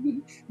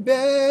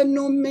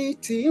 Bẹ́ẹ̀nu mi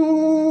tí ń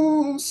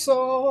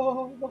sọ.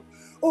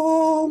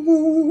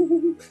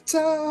 Ohun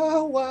tá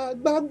wa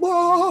gbàgbọ́.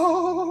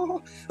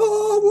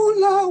 Ohun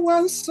làwa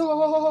ń sọ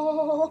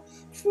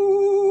fún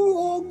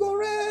ògo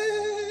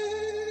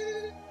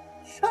rẹ̀.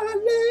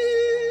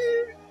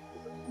 Hallelujah,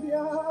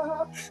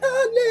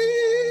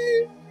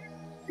 hallelujah.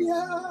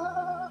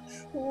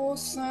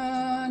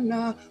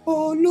 Hosanna,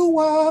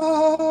 Olúwa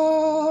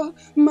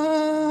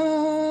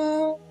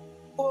máa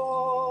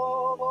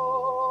bọ̀.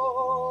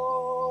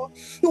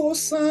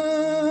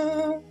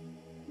 Hosanna,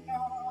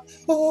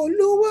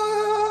 Olúwa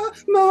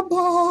máa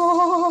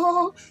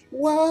bọ̀.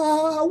 Wá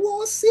wọ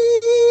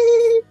sílé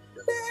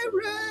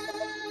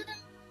rẹ̀.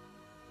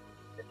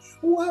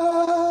 Wá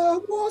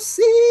wọ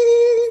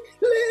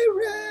sílé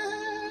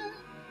rẹ̀.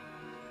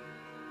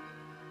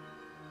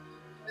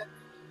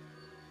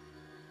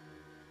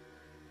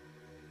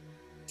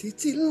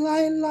 Títí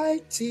láéláé,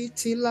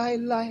 títí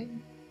láéláé.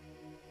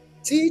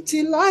 Títí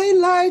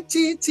láéláé,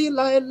 títí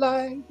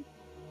láéláé.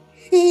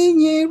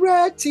 Ìyìn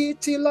rẹ̀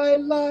títí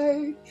láéláé.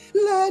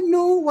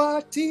 Lẹ́nu wa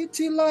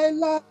títí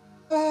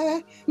láéláé.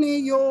 Ni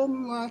yóò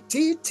máa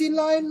títí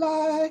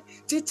láéláé.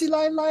 Títí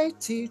láéláé,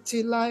 títí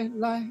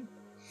láéláé.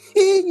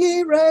 Ìyìn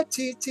rẹ̀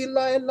títí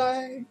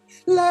láéláé.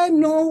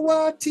 Lẹ́nu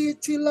wa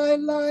títí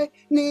láéláé.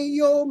 Ni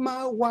yóò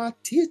máa wà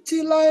títí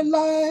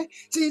láéláé.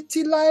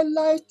 Títí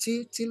láéláé,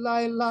 títí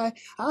láéláé.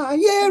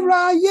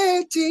 Ayérayé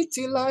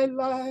títí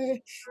láéláé.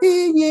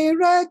 Ìyìn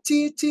rẹ̀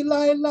títí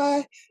láéláé.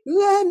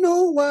 Lẹ́nu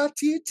wa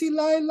títí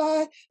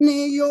láéláé. Ni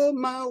yóò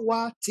máa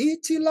wà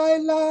títí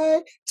láéláé.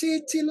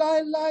 Títí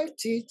láéláé,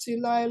 títí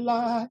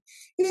láéláé.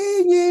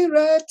 Ìyìn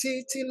rẹ̀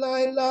títí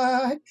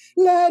láéláé.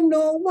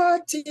 Lẹ́nu wa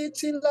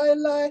títí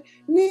láéláé.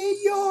 Ni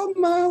yóò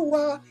máa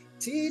wà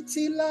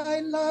títí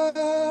láéláé.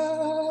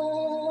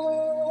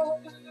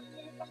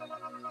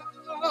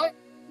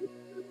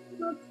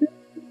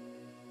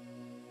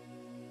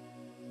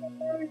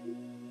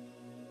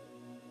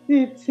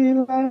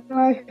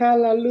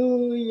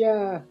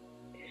 Hallelujah.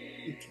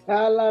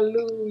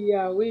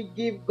 Hallelujah. We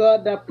give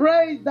God the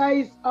praise. That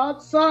is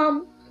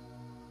awesome.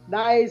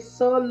 That is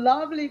so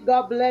lovely.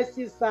 God bless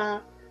you,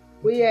 sir.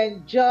 We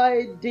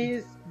enjoy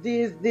this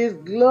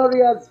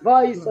glorious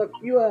voice of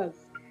yours.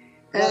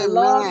 The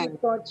Lord Amen. will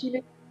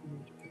continue to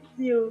bless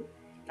you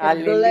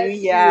and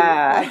bless you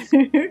Hallelujah. as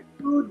you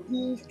do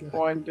this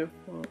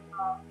Wonderful.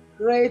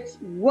 great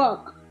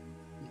work.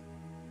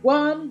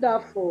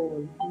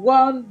 Wonderful,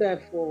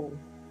 wonderful,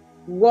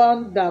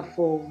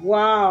 wonderful.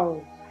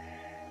 Wow,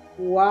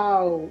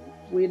 wow.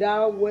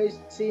 Without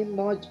wasting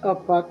much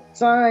of our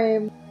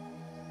time,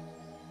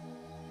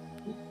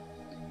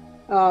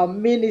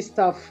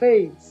 Minister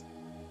Faith,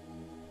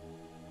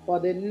 for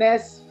the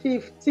next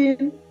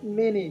 15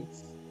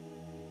 minutes.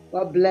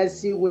 God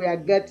bless you. We are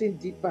getting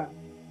deeper.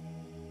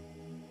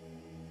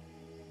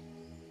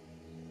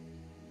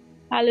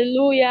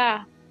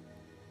 Hallelujah.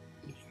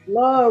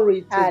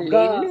 Glory to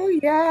God.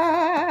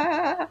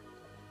 Hallelujah.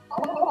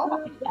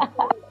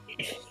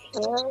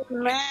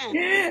 Amen.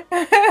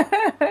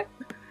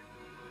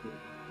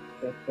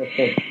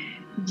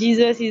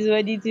 Jesus is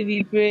worthy to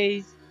be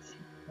praised.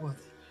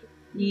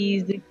 He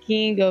is the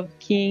King of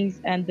kings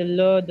and the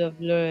Lord of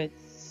lords.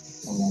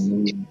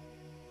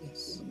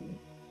 Yes.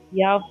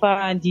 The Alpha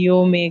and the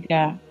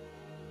Omega,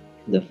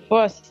 the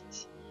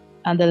first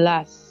and the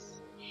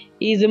last.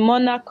 He is the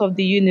monarch of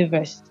the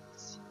universe,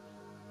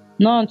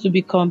 none to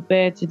be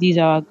compared to this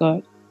our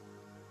God.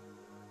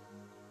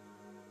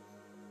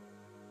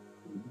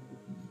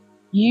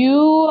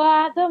 You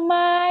are the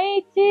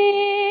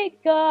mighty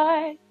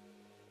God,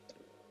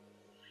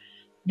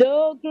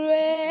 the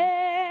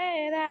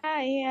great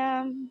I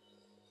am.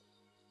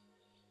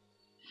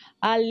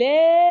 Hallelujah.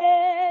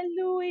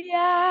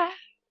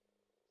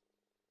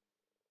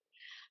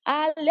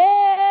 Hallelujah.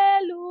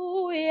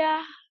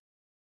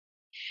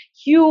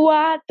 You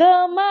are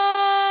the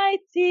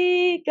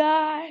mighty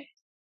God.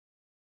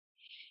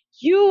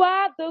 You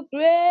are the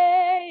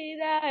great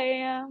I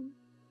am.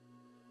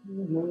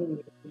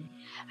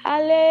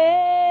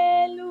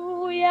 Hallelujah.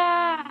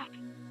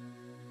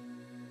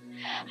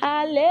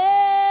 Hallelujah.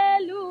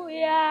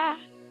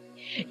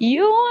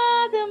 You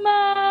are the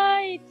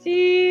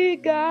mighty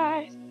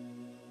God.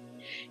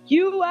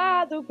 You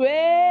are the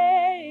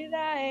great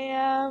I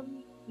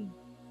am.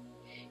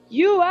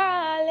 You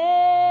are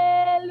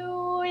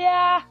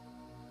hallelujah.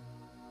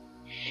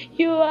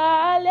 You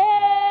are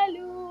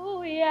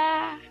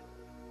hallelujah.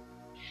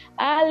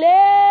 Hallelujah.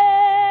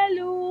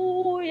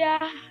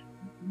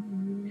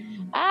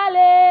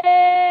 Hallelujah.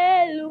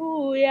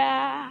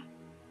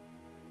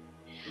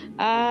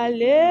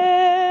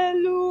 Hallelujah.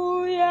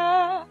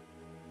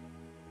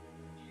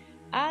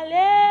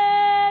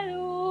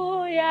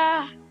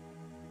 Hallelujah.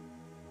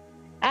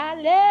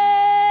 Hallelujah.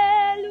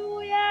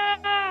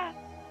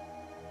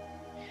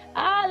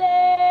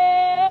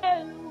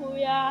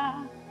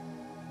 Hallelujah.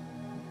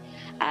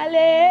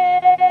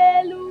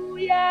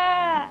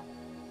 Hallelujah.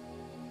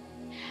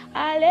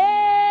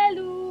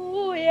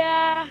 Hallelujah.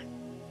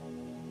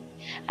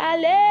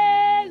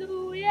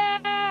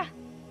 Hallelujah.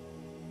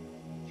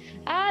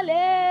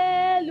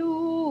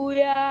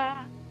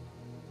 Hallelujah.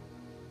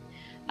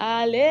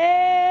 Hallelujah.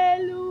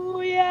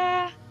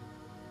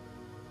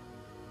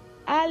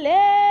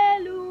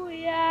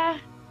 Hallelujah.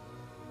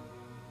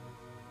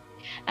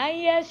 And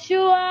yes,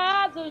 you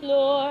are the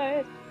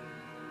Lord.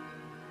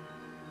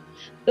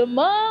 the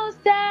Most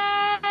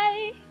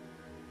High.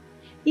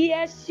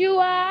 Yes, you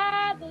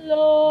are the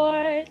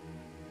Lord,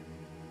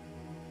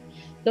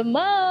 the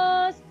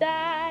Most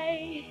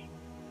High.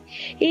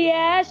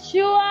 Yes,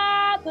 you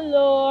are the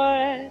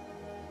Lord.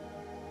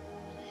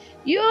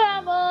 You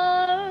are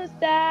Most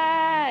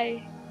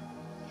High.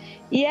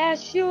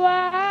 Yes, you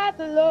are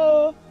the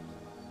Lord,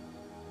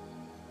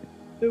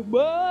 the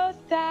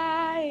Most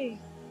High.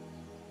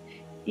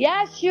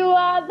 Yes, you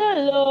are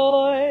the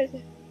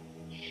Lord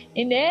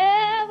in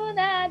heaven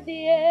and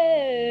the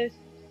earth.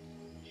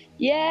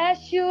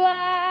 Yes, you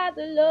are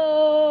the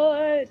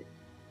Lord.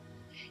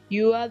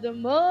 You are the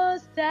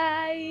Most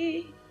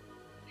High.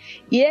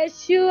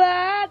 Yes, you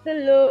are the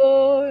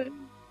Lord,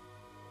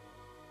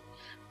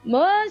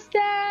 Most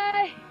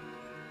High.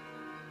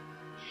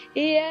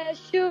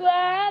 Yes, you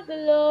are the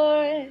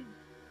Lord,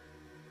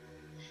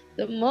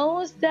 the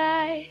Most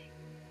High.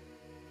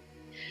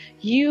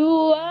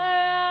 You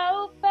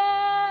are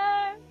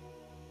Alpha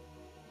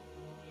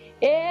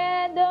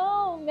and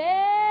Omega.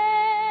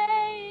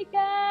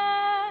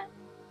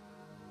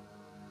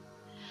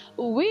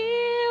 We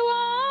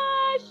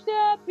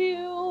worship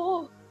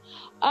you,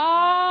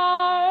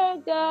 our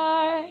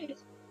God.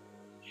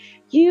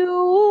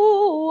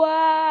 You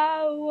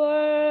are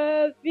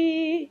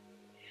worthy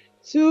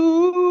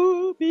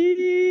to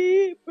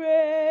be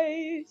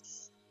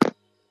praised,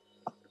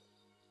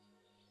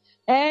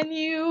 and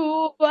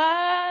you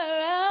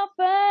are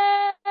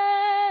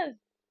Alpha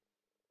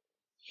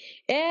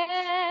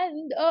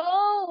and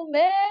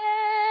Omega.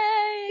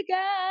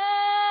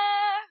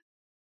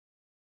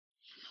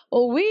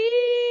 We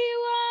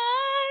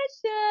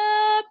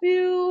worship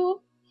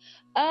you,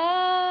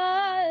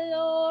 our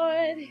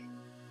Lord.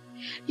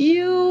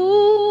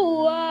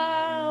 You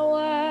are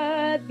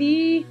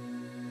worthy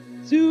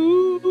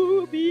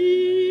to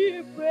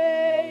be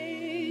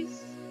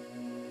praised.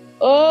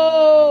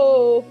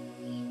 Oh,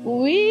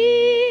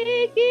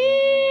 we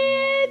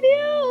give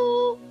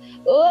you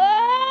all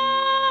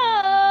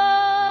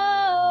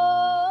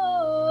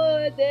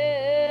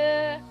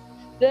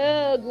the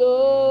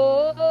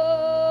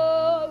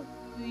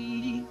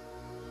glory.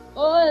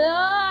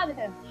 Oh Lord,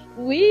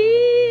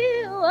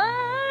 we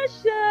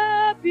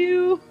worship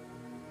you,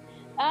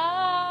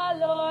 our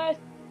Lord,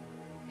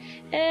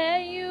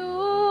 and you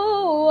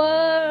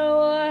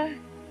are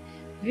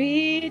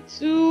worthy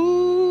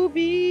to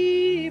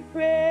be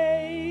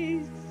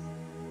praised.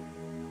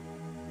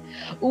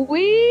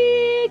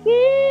 We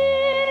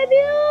give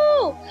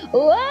you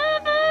all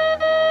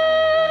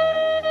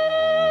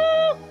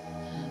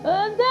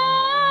the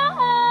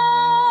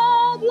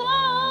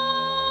glory.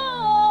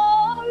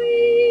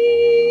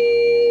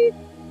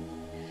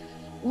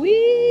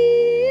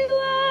 We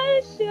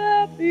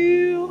worship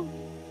you,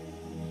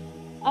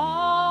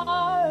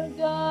 our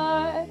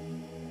God.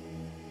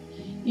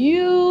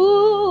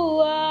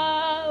 You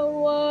are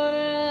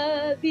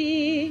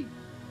worthy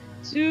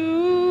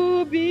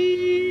to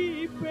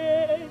be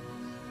praised.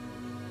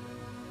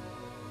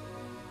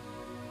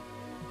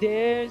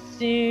 There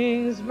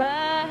sings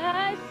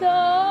my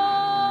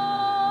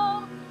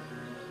soul,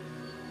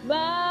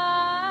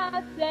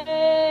 my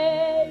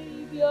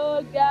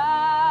Savior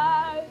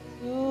God,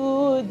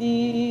 to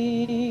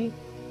thee.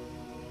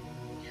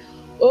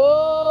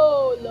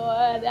 Oh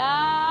Lord,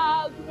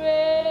 how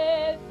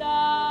great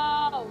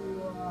thou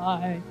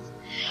art,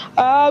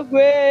 how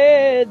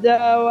great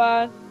thou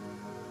art,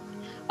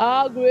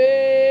 how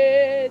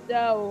great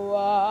thou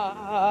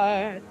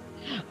art.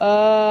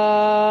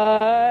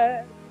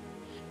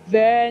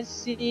 Then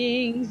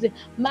sings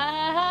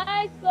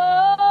my soul,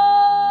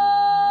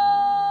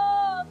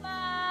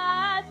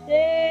 my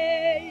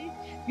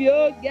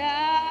Savior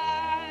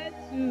God,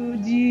 to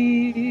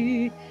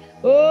thee.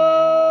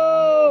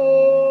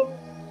 Oh,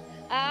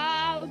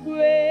 how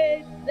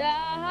great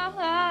thou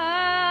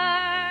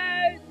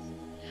art,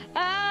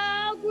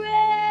 how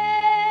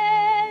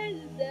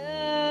great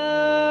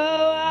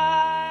thou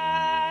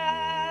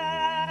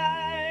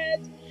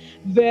art.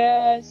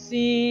 Then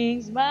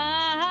sings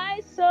my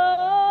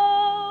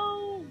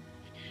soul,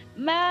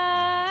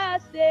 my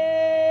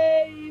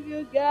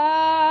Savior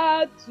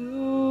God,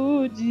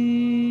 to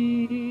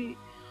thee.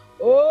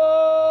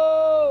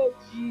 Oh,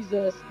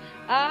 Jesus,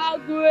 how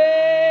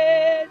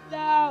great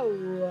thou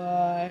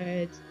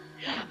art,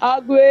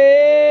 how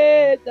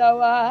great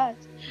thou art,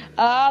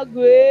 how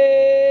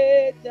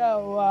great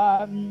thou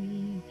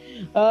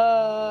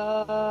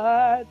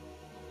art.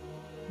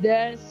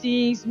 Then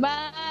sings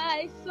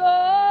my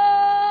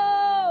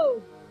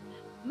soul,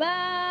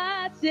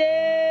 my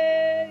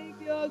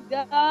Savior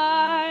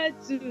God,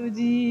 to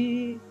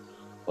thee.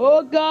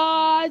 Oh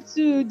God,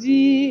 to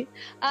thee,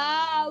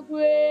 how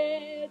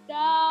great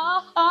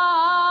thou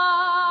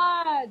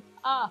art.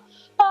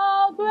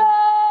 How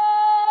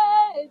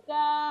great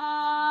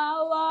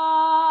thou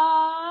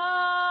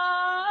art.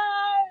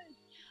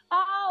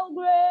 How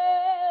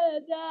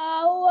great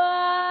thou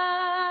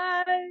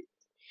art.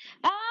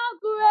 How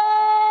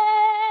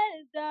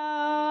great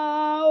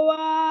thou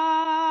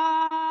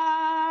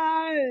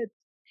art.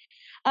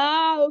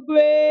 How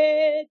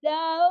great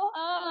thou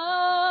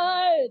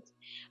art.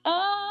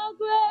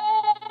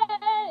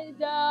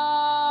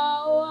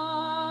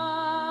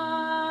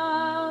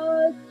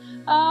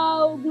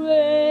 How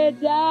great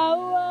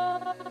thou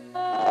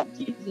art,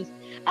 Jesus.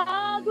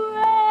 How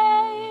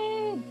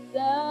great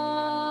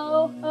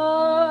thou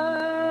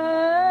art.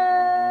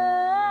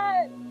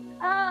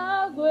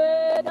 How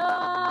great thou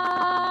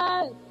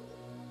art.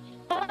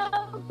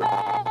 How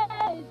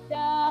great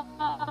thou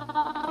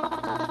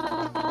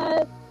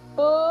art.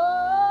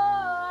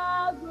 Oh,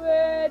 how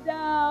great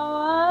thou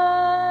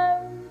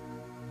art.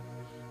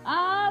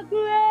 How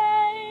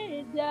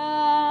great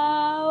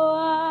thou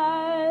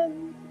art.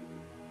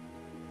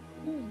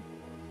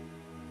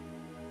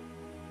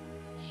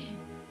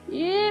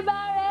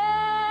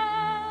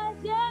 Ibare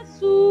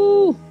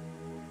Jesu,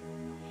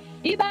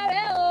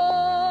 Ibare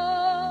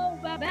o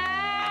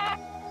Baba,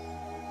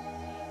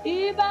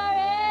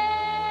 Ibare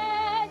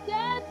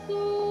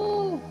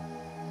Jesu,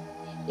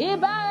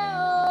 Ibare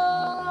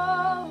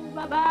o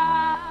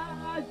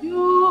Baba,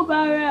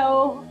 Jubare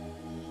o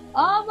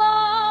Ọmọ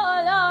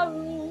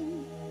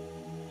Ọlọ́run,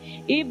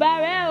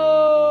 Ibare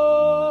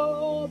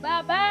o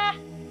Baba,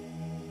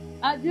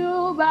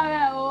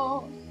 Ajubare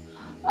o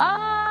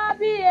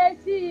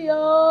Kábíyèsí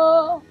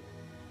o,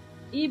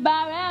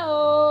 ìbàrẹ̀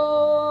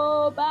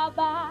o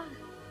Baba,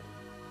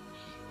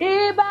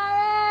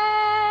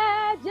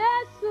 ìbàrẹ̀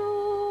Jésù,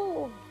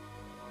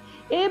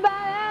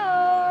 ìbàrẹ̀ o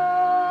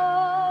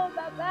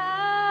Baba,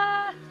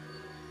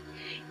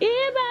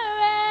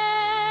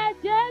 ìbàrẹ̀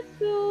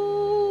Jésù,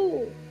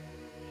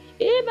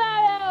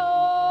 ìbàrẹ̀ o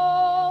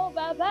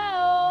Baba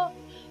o,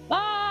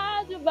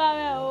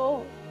 májùbàrẹ̀ o,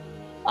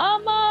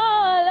 ọmọ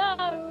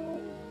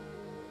Ọlọ́run,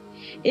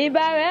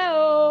 ìbàrẹ̀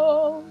o.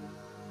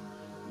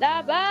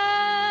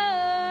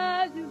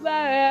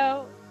 Dábàjúbàrẹ̀ o,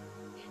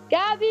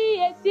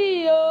 kábíyèsí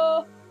o,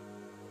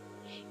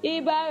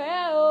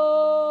 ìbàrẹ̀ o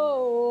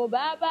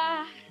Baba,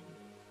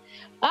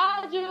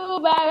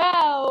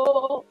 àjùbàrẹ̀ o,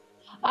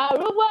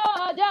 arúgbó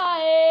ọjọ́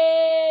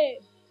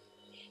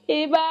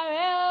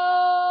ìbàrẹ̀ o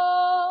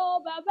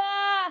Baba,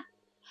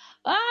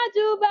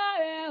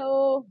 àjùbàrẹ̀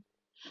o,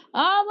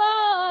 ọmọ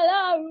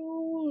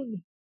Ọlọ́run,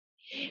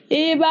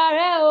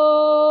 ìbàrẹ̀ o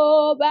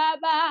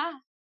Baba.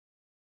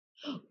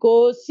 Kò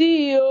sí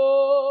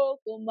o,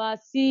 kò mà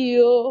sí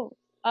o,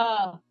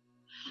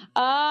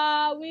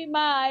 àwí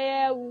máa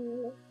yẹ wù,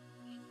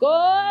 kò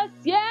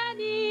sí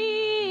ẹni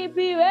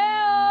bí rẹ̀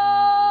o,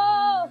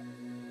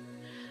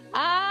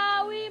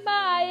 àwí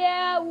máa yẹ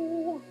wù,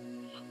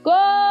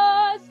 kò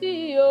sí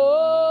o,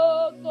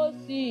 kò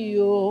sí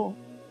o,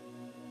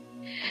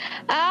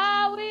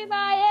 àwí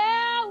máa yẹ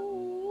wù,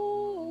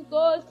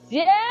 kò sí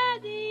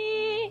ẹni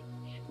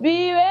bí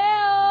rẹ̀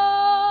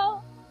o.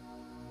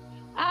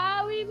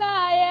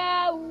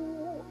 Àwímáyẹ̀wù,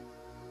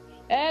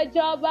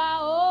 ẹ̀jọba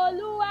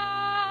Olúwa,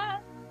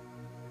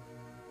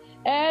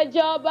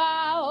 ẹ̀jọba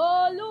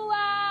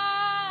Olúwa,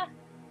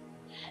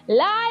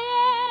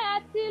 láyé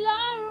àti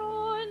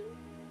lọ́run,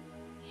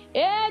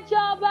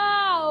 ẹ̀jọba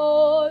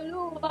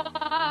Olúwa,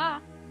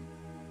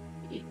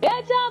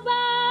 ẹ̀jọba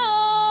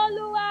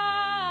Olúwa,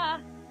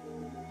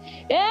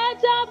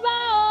 ẹ̀jọba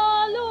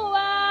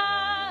Olúwa,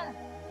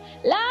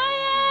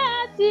 láyé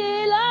àti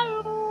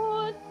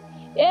lọ́run,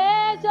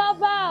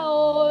 ẹ̀jọba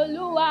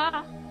Olúwa,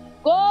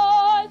 kò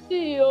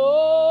sí o,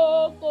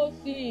 kò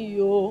sí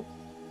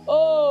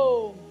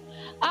o,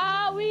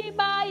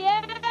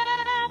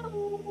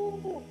 àwímáyẹ̀wù,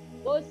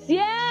 kò sí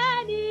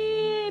ẹni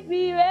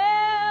bí rẹ̀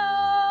o,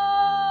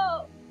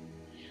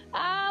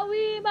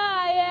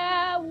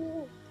 àwímáyẹ̀wù,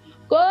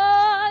 kò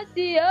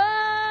sí o,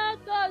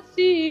 kò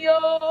sí o,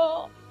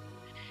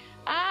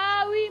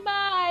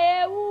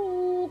 àwímáyẹ̀wù,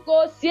 kò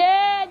sí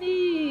ẹni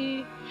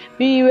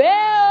bí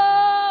rẹ̀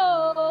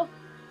o.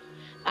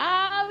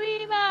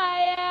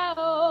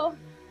 Àwímáyẹ̀wù,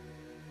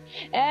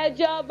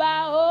 ẹ̀jọba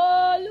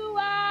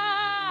Olúwa,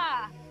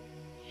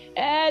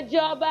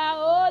 ẹ̀jọba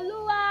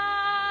Olúwa,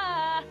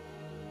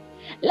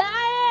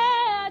 láyé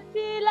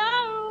àti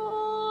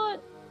lọ́run,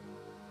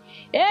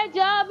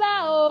 ẹ̀jọba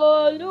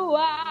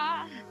Olúwa,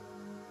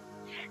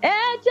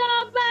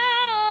 ẹ̀jọba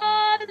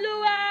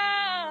Olúwa,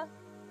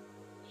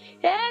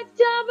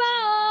 ẹ̀jọba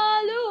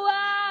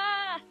Olúwa,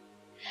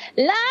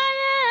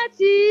 láyé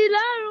àti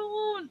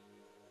lọ́run,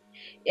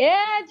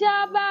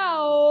 ẹ̀jọba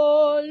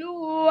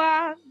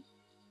Olúwa.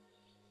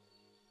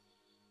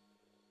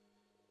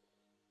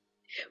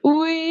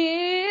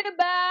 We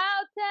bow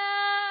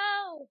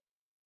down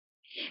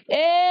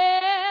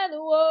and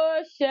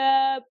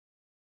worship.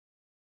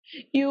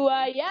 You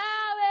are Yahweh.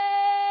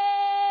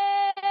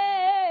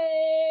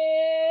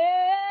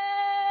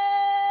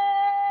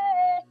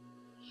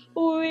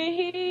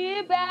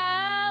 We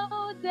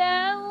bow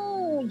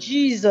down,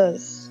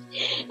 Jesus,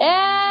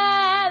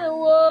 and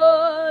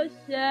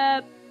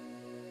worship.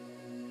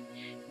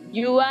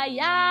 You are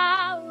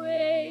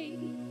Yahweh.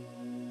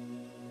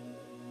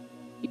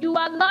 You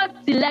are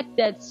not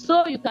selected,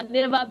 so you can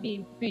never be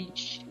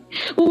impeached.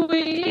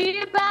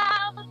 We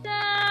bow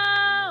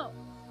down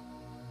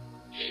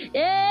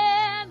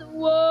and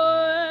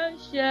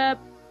worship.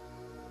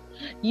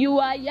 You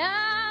are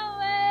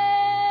Yahweh.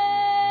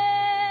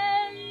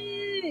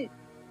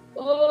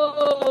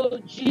 Oh,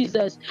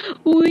 Jesus.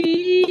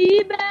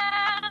 We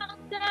bow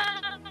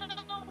down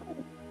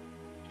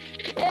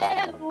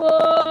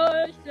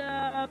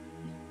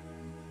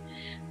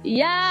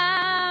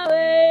Yahweh.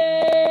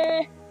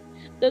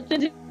 The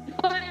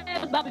 24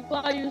 elders bow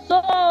before you,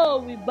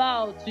 so we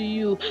bow to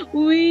you.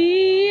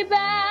 We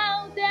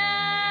bow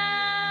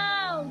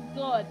down,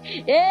 God,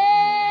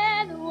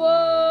 and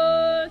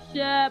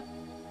worship.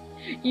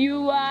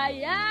 You are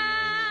Yahweh.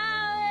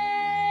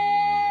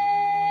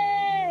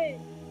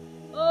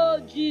 Oh,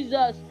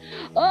 Jesus.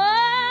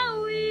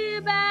 Oh, we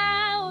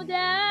bow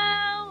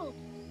down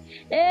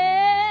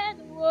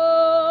and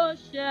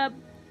worship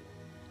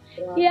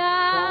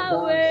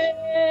Yahweh.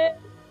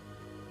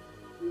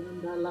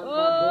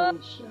 Oh,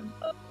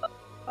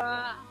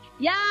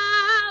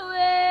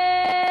 Yahweh.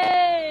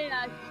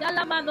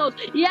 Shalamanos.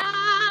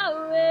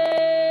 Yahweh.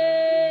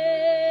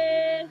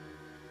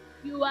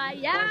 You are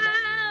Yahweh.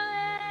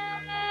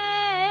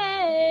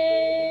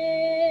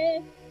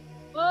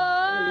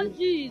 Oh,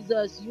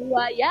 Jesus. You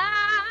are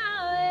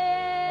Yahweh.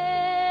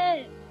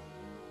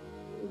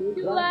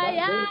 You are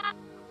Yahweh.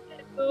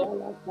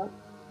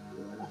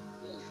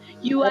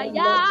 You are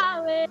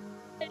Yahweh.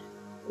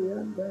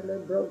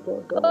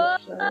 Oh,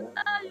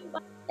 you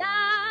are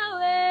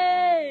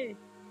Yahweh.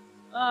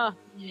 Oh,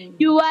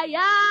 you are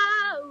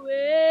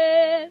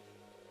Yahweh.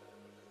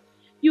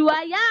 You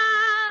are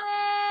Yahweh.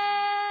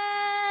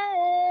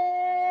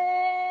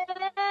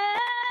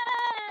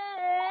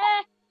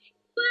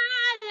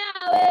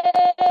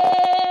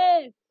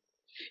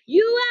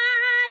 You are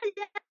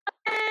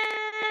Yahweh.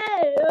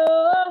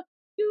 Oh,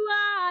 you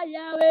are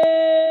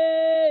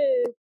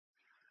Yahweh.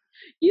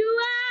 You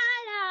are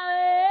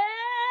Yahweh.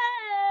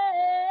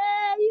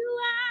 You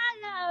are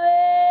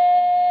Yahweh.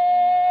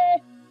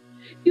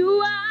 You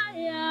are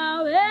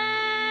Yahweh.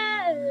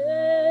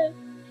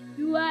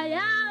 You are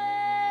Yahweh.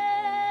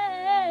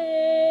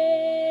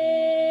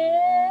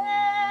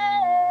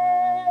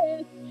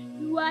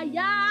 You are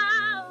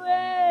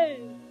Yahweh.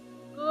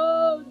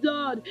 Oh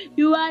God,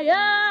 you are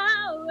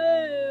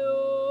Yahweh.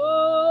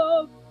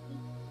 Oh,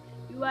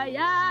 you are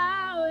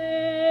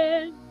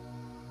Yahweh.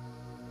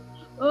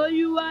 Oh,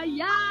 you are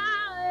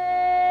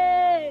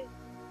Yahweh.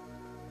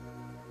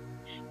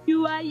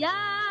 You are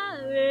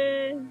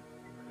Yahweh.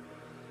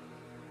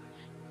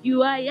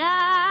 You are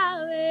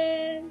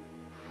Yahweh.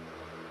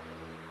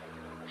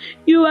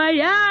 You are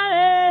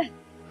Yahweh.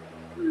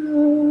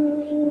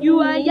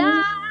 You are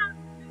Yahweh.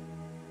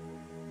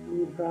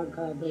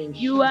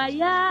 You are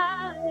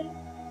Yahweh.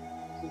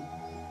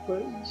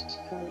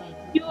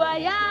 You are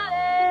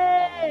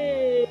Yahweh.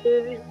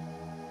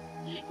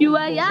 You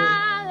are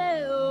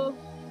Yahweh. Oh.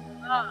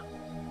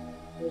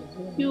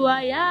 You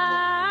are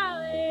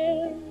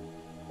Yahweh.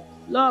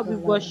 Lord, we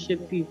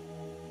worship you.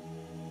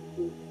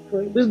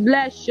 We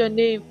bless your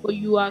name, for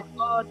you are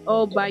God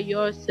all by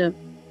yourself.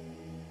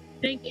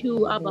 Thank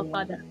you, Abba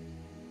Father.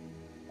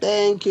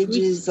 Thank you,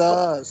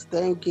 Jesus.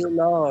 Thank you,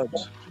 Lord.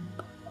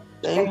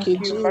 Thank you,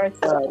 Jesus.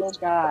 merciful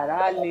God.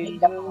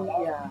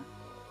 Hallelujah.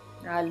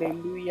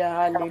 Hallelujah.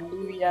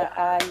 Hallelujah.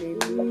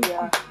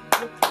 Hallelujah.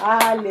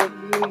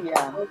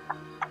 Hallelujah.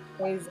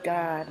 Praise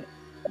God.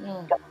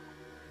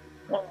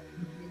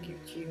 Thank you,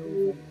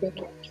 Jehovah.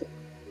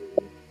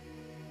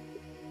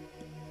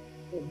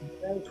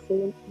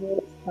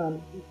 Faithfulness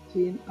and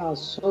within our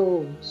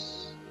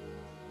souls.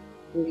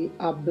 We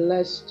are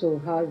blessed to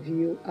have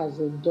you as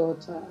a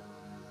daughter.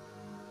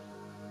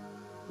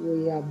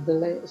 We are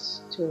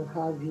blessed to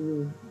have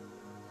you.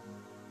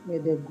 May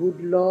the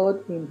good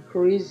Lord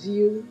increase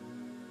you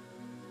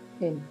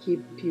and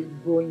keep you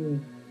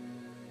going.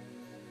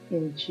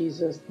 In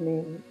Jesus'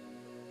 name,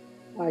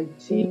 I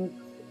think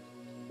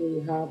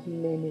we have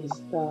many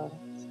stars.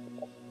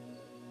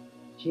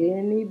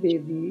 Jenny,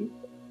 baby.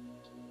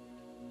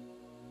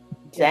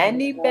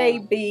 Jenny,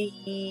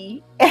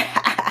 baby.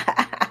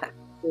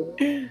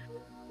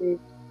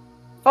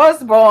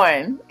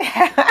 Firstborn.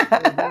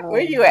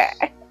 Where you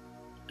at?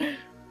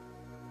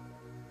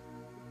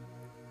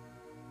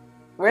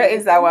 Where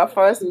is our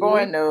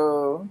firstborn?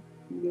 No.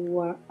 You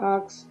were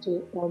asked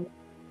to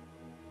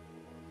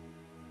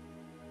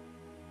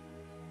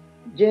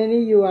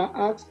Jenny, you are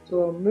asked to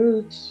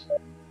unmute.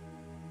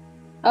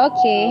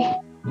 Okay.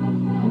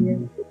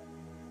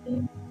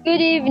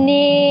 Good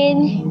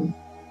evening.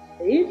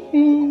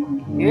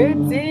 Evening.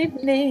 Good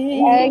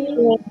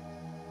evening.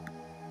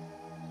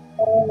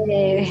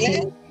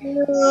 Okay.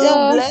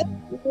 Bless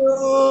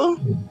you.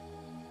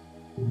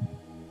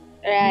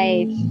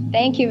 Right.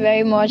 Thank you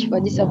very much for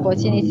this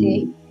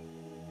opportunity.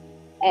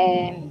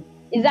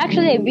 It's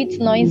actually a bit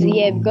noisy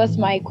here because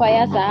my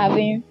choirs are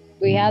having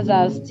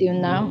rehearsals till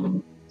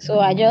now. So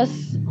I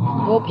just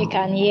hope you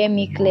can hear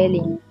me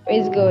clearly.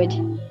 Praise God.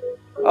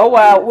 Oh,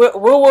 well, we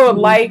would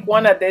like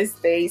one of these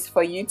days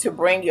for you to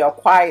bring your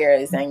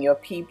choirs and your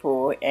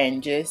people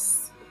and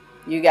just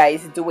you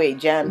guys do a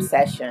jam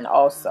session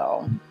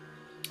also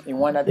in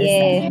one of these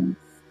sessions.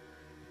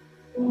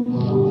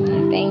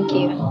 Thank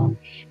you.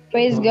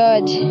 Praise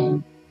God.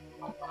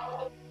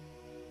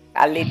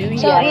 Hallelujah.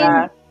 So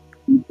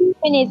in 2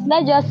 minutes,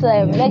 let's just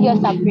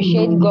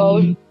appreciate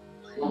God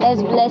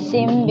Let's bless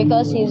him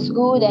because he's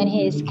good and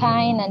he is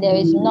kind and there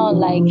is none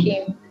like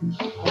him.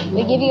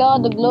 We give you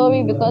all the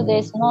glory because there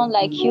is none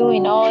like you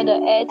in all the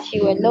earth.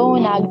 You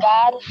alone are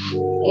God.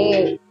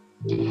 Eh.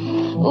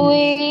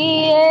 We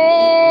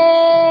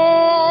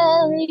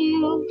hail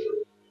you.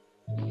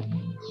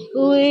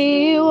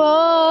 We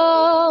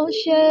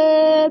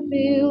worship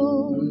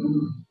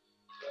you.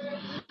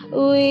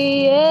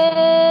 We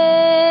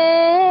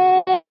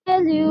hail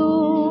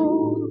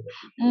you,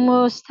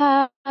 Most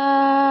High.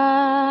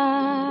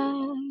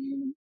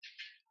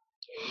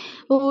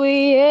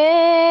 We hail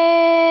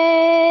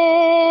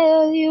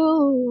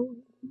you.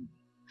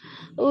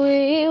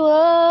 We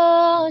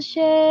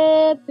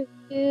worship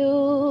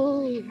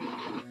you.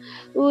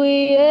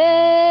 We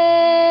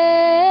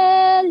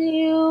hail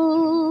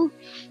you,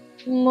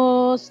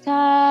 Most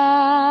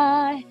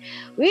High.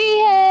 We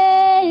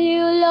hail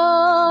you,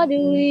 Lord.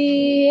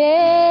 We hail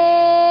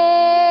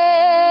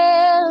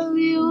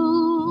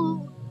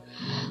you.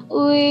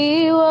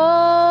 We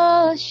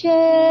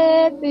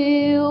worship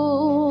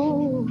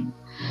you.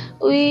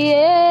 We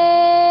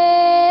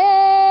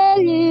hail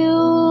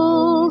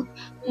you,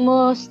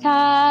 Most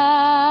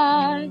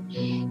High.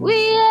 We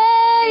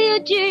hail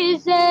you,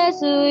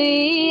 Jesus.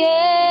 We hail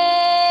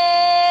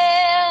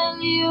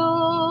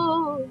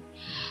you.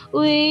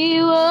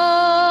 We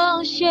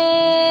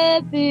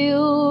worship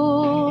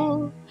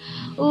you.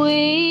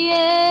 We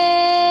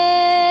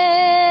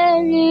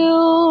hail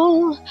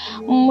you,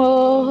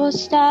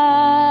 Most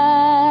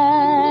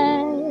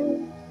High.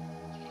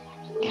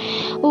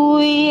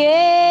 We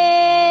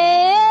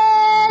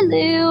hail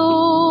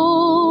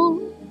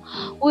you.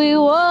 We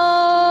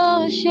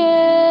worship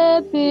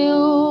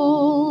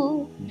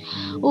you.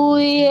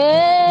 We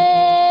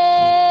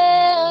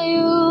hail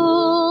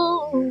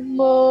you,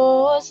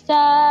 Most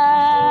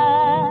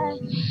High.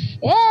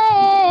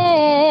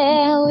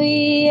 Yeah,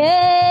 we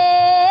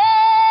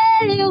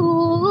hail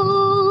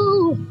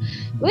you.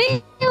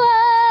 We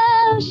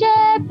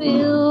worship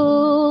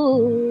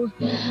you.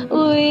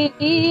 We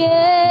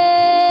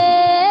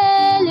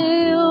hail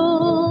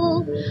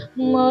you,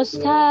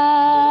 Most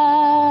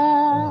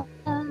High.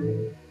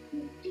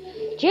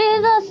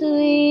 Jesus,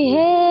 we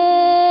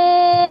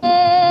hail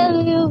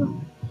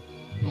you.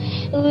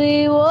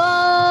 We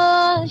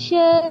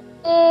worship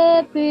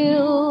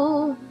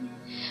you.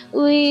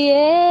 We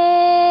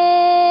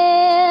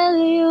hail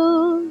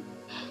you,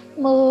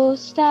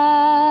 Most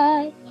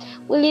High.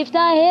 We lift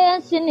our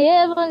hands in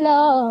heaven,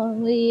 Lord.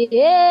 We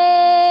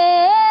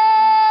hail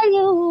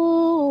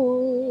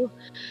you.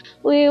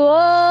 We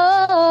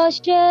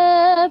worship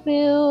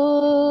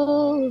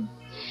you.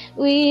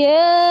 We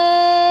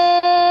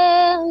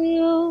hail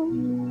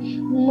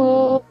you,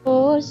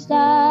 Most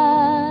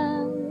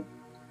High.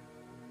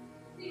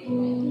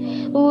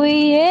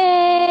 We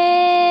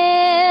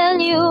hail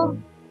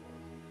you.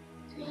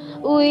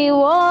 We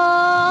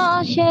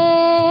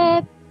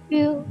worship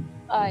you.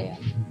 Oh, yeah.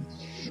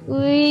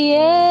 We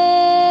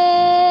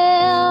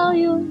hail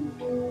you,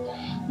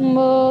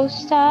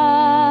 Most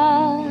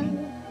High.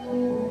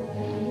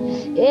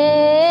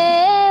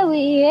 Yeah,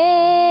 we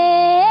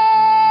hail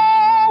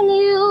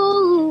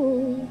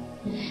you.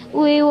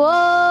 We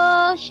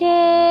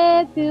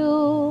worship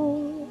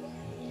you.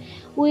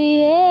 We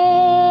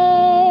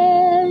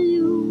hail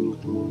you,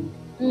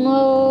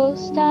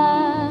 Most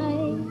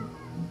High.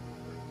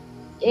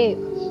 Yeah.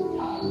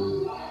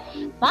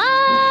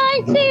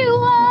 Mighty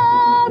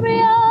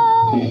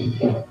warrior,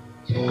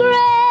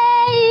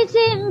 great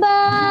in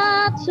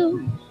battle,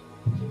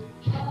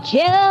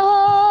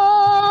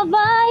 Jehovah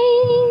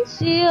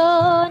is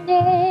your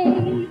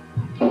name.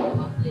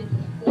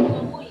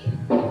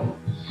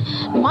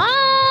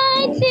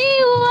 Mighty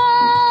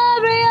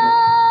warrior,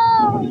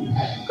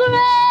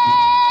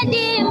 great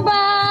in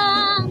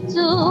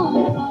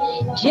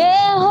battle,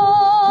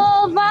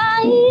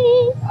 Jehovah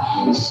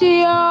is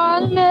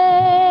your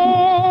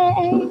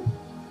name.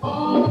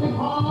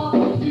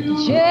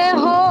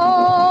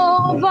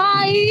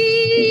 Jehovah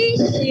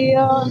is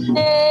your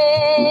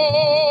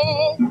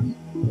name.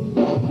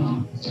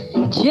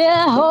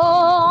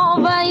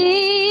 Jehovah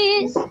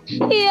is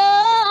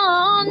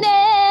your name.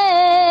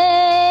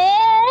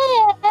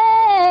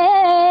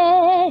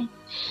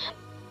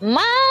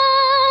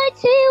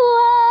 Mighty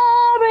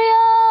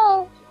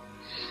warrior,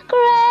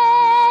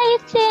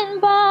 great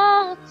in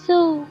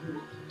battle,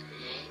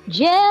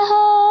 Jehovah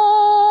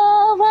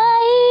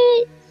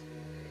is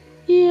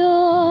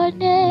your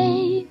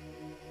name.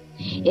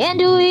 And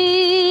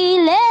we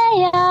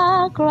lay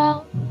our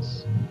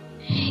crowns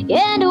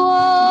and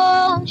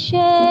worship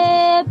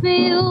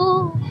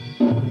you.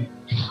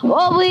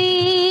 Oh,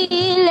 we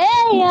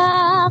lay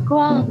our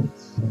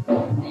crowns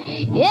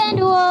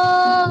and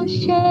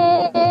worship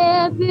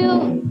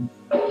you.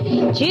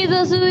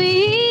 Jesus,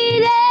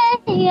 we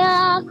lay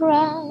our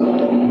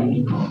crowns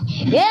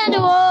and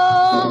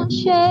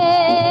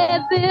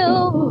worship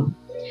you.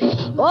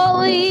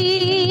 Oh,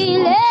 we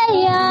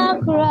lay our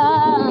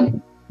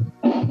crowns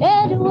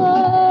and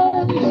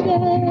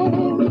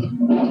worship.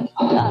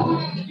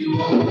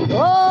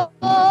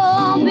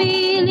 Oh,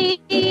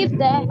 believe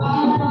that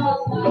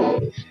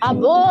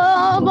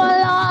above all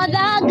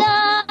other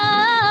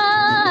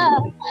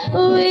God,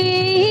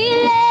 we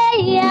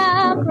lay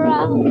our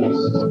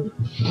crowns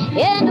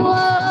and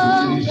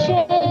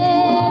worship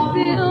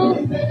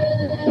you.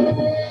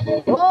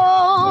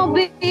 Oh,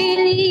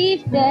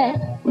 believe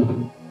that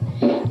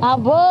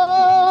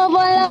above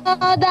all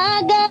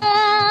other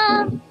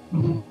God,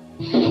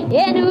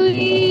 and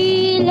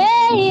we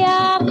lay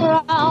our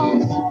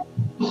crowns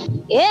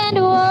and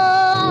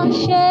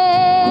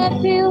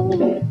worship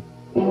you.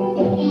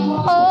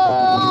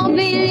 Oh,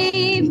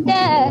 believe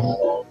that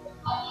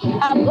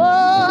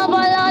above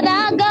all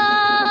other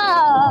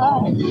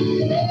God,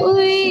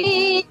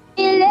 we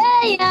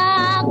lay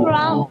our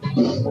crowns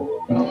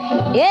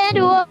and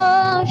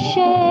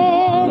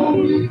worship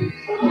you.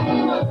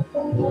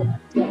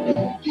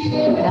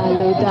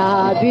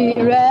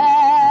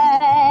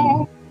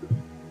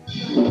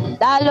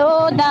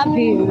 Dalo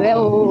dabire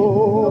o,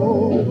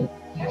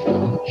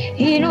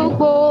 inú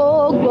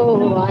gbogbo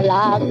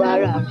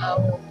alágbára.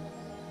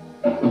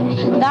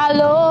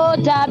 Dalo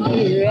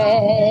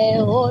dabire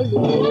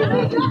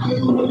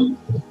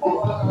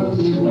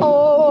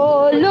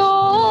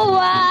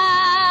Olúwa,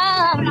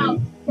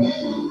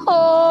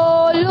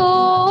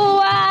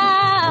 Olúwa,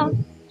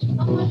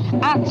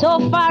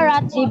 àtọ́fara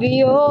tìbí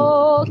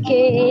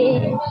òkè.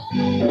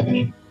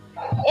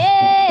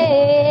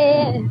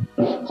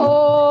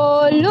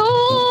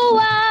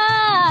 Olúwa,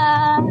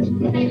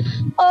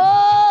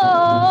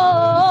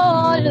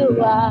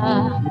 Olúwa,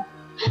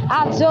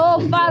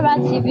 àtọ́fara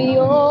tìbí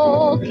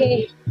òkè.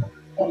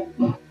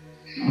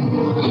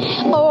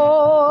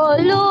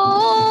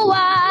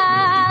 Olúwa,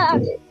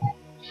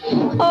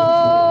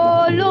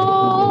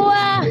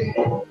 Olúwa,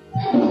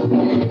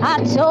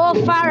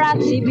 àtọ́fara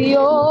tìbí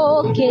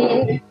òkè.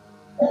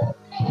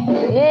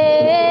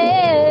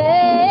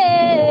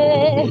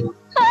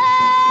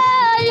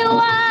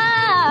 Olúwa,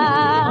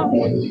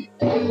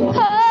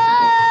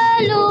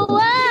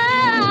 Olúwa,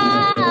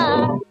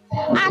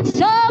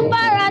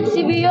 àtọ́fara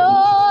tìbí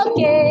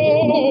òkè.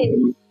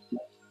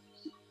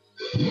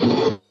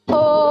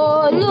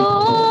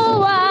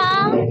 Olúwa,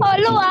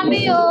 Olúwa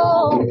mi o,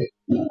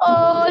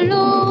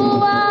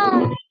 Olúwa,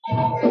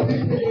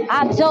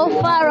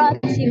 àtọ́fara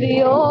tìbí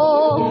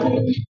òkè.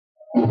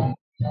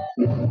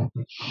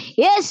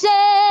 Yese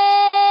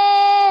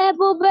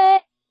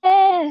bube,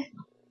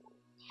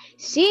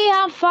 see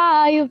how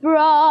far you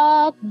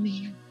brought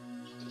me.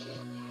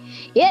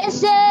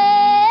 Yese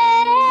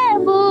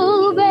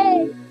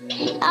bube,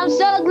 I'm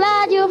so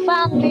glad you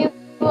found me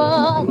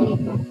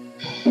worthy.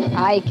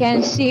 I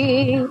can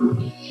see,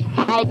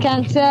 I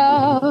can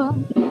tell,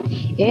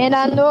 and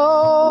I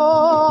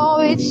know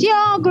it's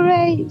your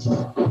grace.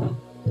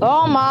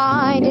 All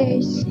my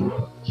days,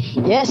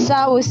 yes,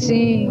 I will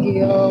sing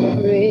your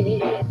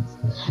praise.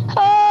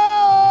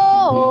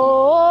 Oh,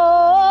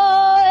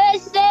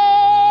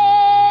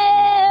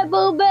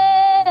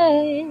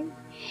 baby,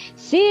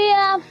 see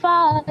how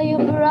far you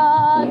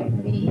brought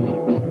me.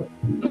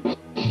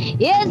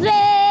 Yes, baby,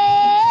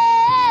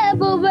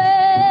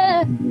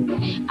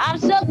 I'm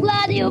so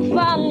glad you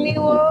found me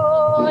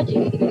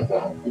worthy.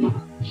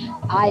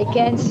 I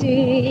can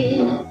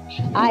see,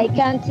 I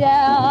can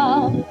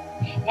tell,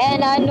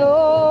 and I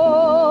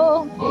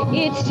know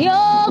it's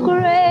your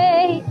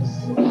grace.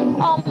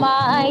 All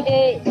my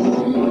days,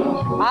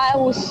 I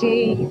will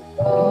sing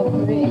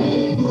your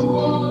praise.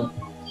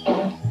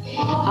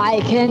 I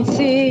can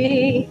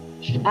see,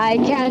 I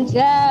can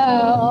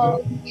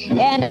tell,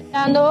 and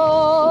I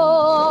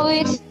know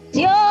it's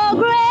your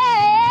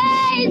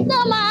grace.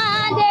 All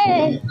my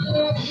days,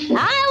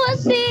 I will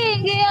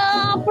sing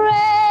your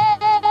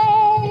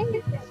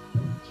praise.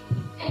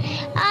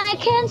 I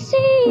can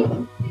see,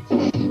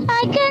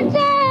 I can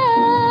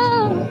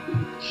tell,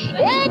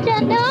 and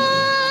I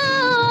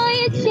know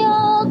it's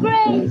your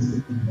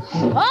grace.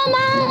 All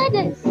my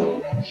days,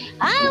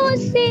 I will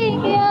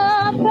sing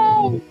your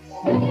praise.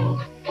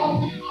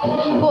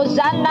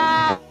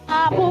 Hosanna,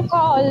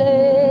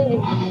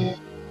 Bukole,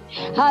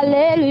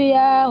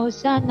 Hallelujah,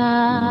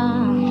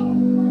 Hosanna,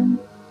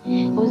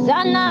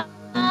 Hosanna,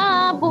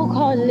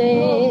 Bukole,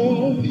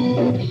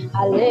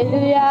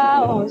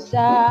 Hallelujah,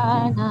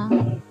 Hosanna,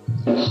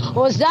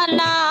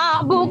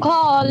 Hosanna,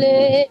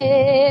 Bukole,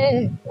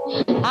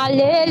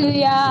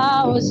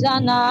 Hallelujah,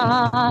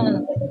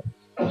 Hosanna,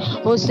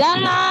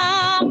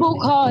 Hosanna,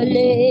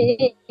 Bukole,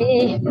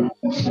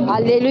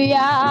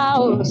 Hallelujah,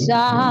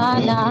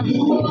 Hosanna,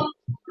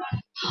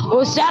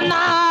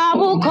 Hosanna,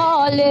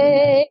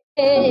 Bukole,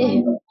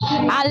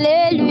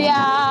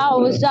 Hallelujah,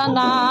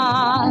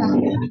 Hosanna,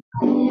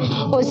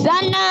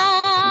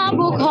 Hosanna,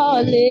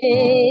 Bukole,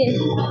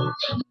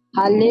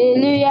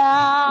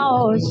 Hallelujah,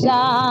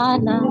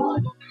 Hosanna.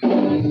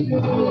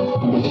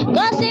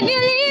 Cause if you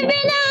leave me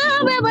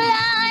now, where will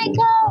I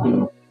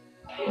go?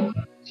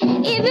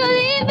 If you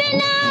leave me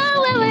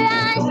now, where will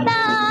I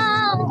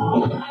stand?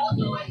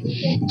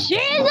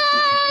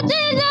 Jesus,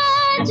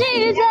 Jesus,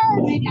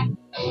 Jesus,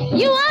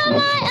 you are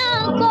my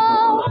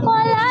uncle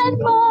for life.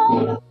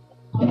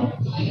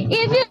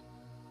 If you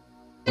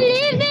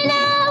leave me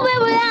now,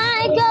 where will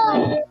I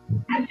go?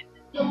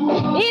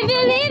 If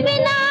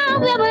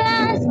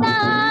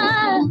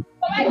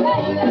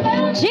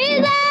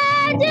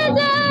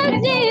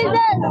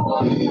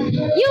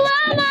You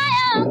are my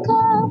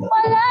anchor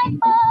for life.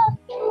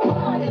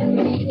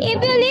 If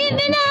you leave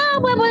me now,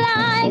 where will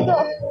I go?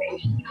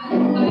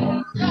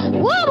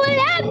 What will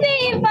I be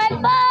if I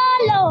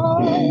follow?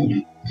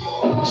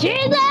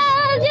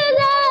 Jesus,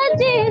 Jesus,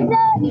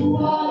 Jesus.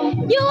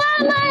 You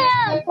are my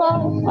anchor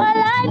for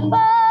life.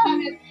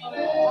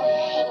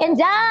 And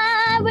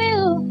I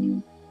will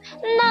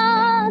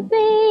not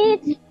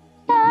be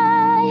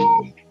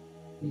tired.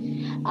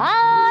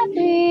 I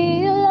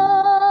will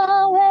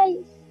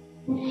always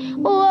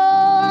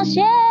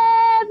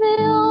worship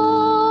you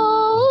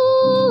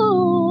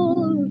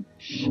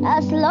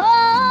as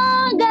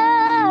long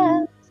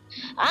as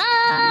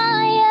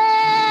I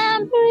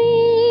am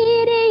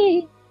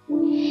breathing,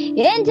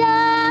 and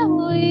I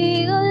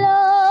will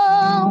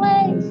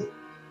always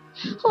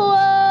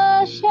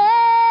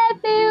worship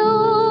you,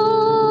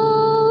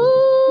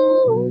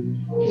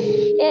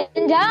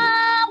 and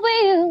I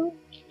will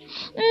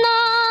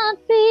not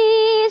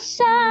be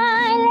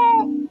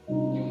silent.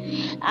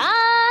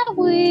 I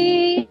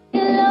will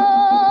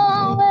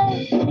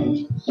always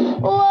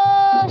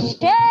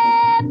worship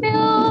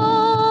you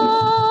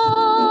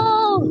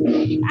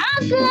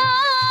as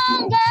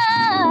long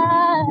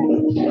as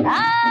I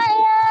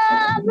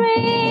am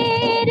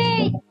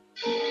breathing.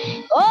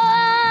 Oh,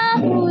 I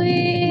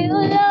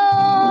will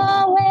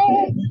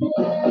always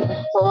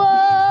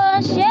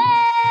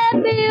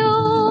worship you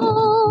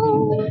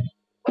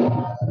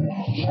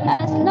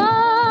as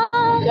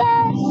long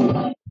as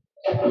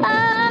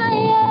I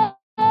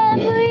am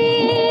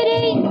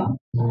breathing.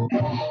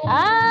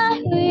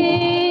 I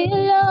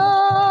will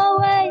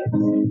always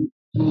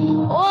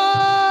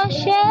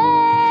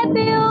worship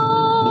you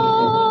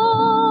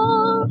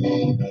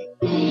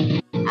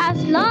as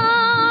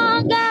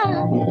long as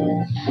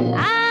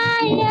I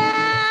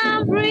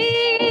am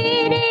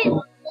breathing.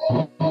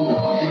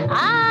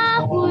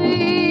 I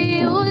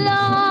will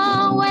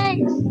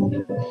always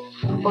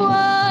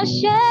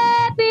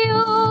worship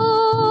you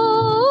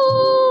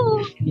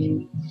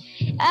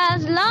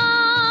as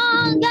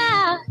long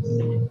as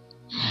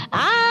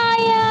I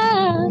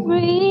am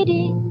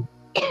breathing.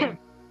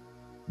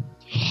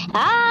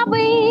 I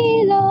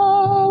will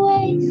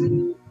always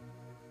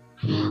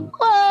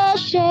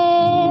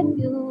worship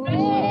you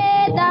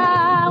with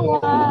our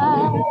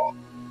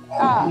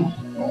God.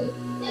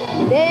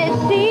 This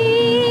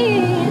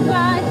is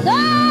my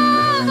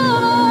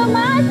soul,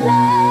 my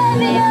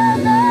Savior,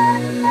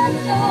 God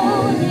to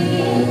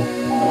thee.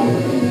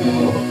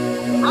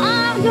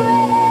 I'm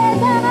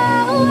great away,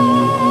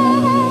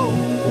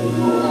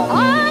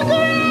 I'm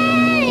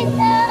great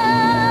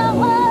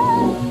away.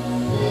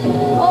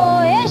 Oh,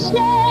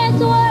 ancient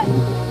word,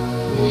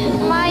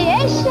 my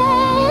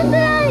ancient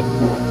life,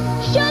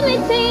 show me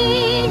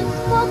things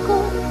for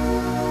good,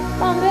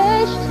 from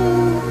age to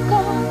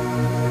come.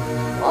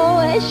 Oh,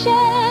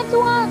 ancient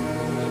one,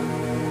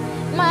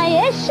 my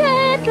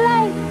ancient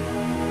life,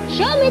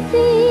 show me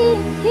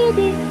things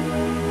hidden,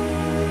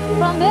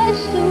 from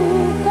age to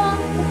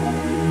come.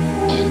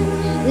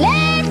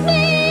 Let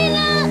me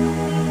not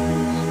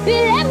be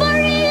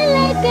laboring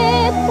like a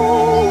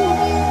fool.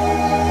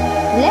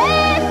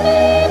 Let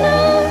me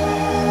not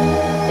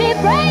be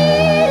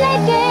praying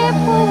like a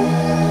fool.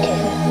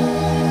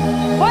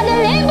 For the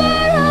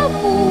labor of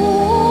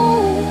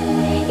fool,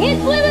 it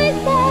will be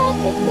sad,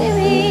 it will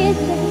be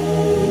sad.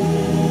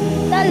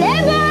 The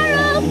labor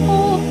of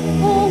fool,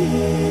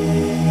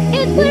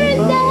 it will be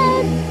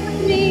sad, it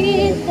will be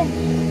sad.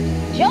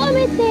 Show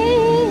me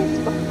things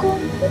for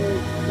good.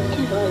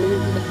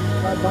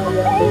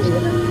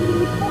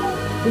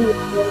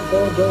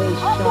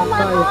 Open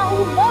my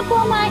eyes,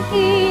 open my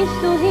ears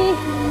to hear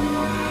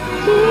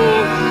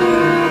things to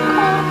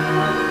come.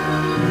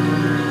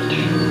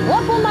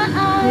 Open my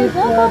eyes,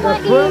 open my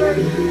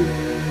ears,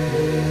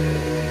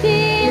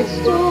 things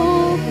to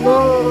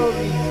come.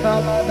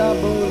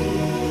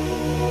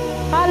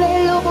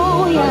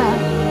 Hallelujah.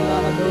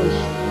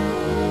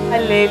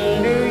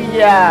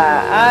 Hallelujah.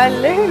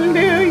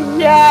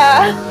 Hallelujah.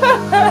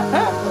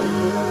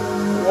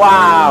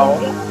 Wow.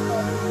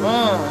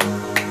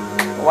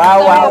 Wow,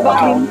 wow,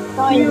 wow.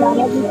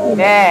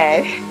 Man.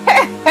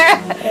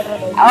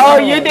 Oh,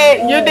 you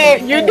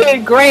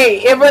did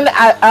great. Even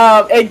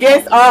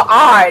against all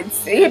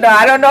odds. You know,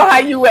 I don't know how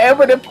you were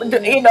able to,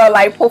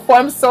 like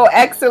perform so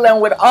excellent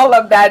with all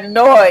of that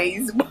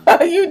noise.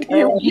 But you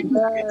did.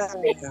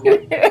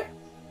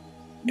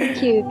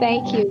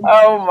 Thank you.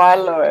 Oh my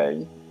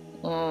Lord.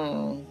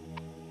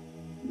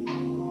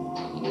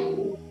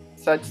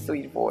 Such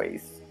sweet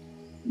voice.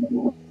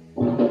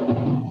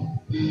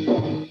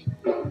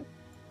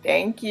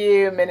 Thank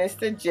you,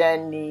 Minister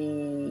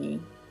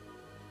Jenny.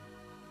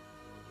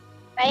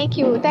 Thank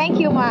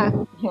you, Ma.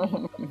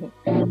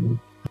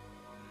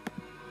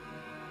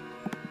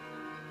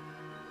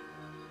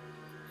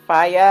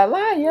 Fire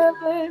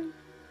lion.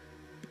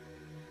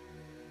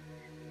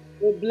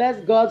 We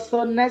bless God.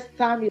 So next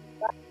time you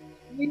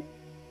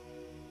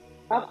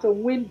have to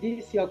win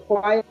this your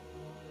choir.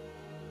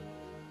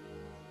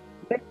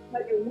 Make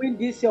sure you win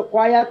this your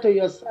choir to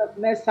yourself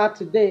next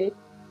Saturday.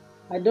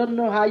 I don't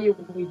know how you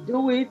will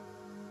do it.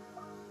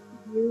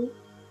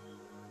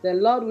 The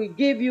Lord will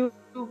give you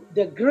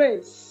the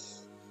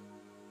grace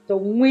to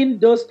win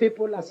those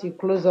people as you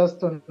close us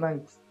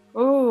tonight.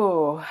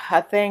 Oh,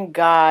 I thank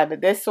God.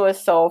 This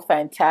was so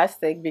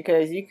fantastic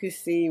because you could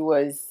see it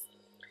was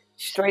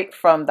straight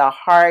from the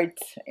heart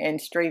and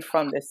straight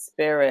from the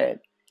spirit.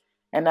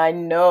 And I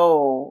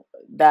know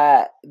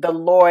that the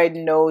Lord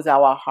knows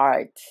our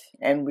heart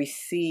and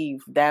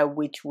receive that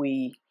which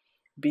we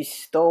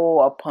bestow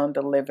upon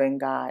the living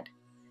God.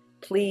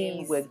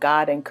 Please, with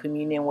God and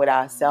communion with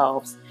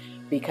ourselves,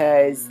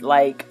 because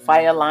like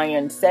Fire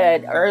Lion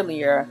said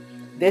earlier,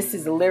 this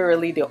is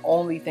literally the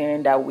only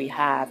thing that we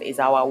have is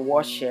our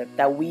worship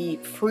that we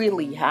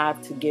freely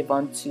have to give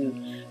unto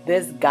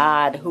this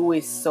God who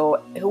is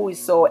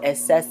so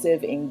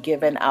excessive in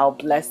giving our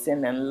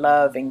blessing and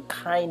love and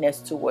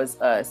kindness towards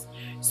us.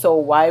 So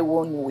why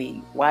wouldn't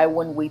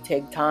we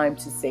take time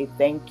to say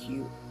thank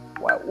you?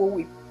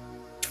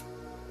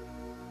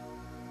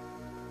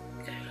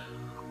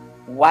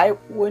 Why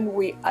wouldn't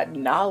we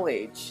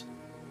acknowledge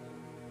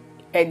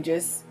and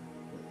just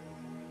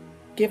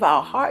give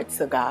our hearts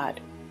to God?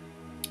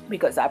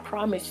 Because I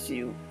promise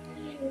you,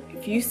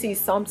 if you see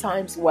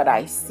sometimes what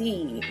I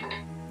see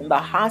in the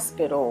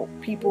hospital,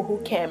 people who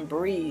can't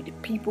breathe,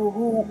 people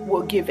who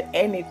will give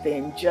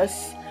anything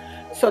just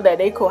so that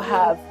they could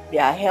have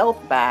their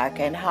health back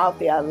and have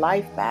their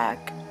life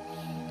back,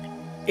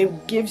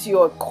 it gives you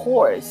a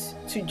course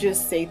to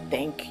just say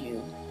thank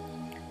you.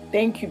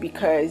 Thank you,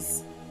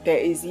 because there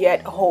is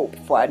yet hope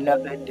for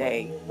another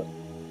day.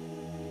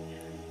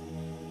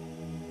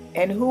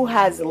 And who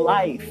has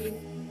life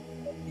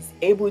is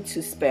able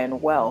to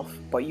spend wealth,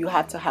 but you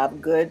have to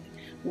have good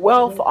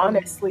wealth.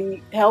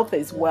 Honestly, health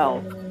is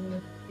wealth.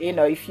 You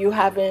know, if you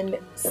haven't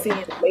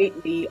seen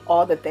lately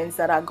all the things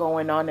that are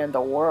going on in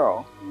the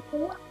world,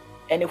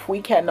 and if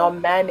we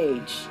cannot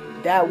manage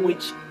that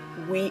which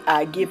we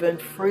are given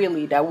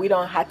freely, that we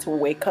don't have to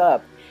wake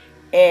up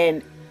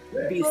and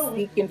be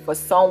seeking for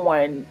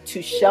someone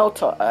to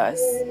shelter us.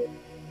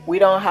 We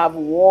don't have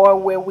war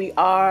where we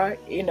are.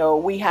 You know,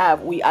 we are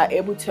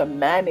able to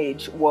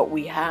manage what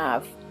we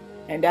have.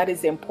 And that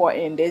is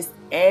important in this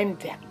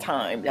end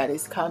time that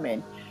is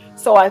coming.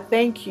 So I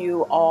thank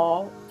you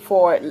all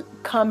for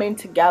coming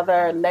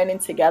together, learning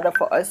together,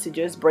 for us to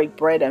just break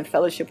bread and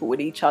fellowship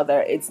with each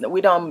other.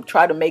 We don't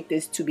try to make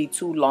this to be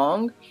too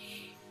long.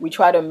 We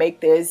try to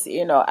make this,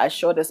 as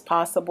short as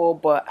possible,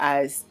 but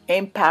as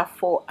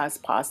impactful as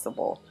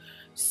possible.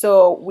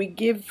 So we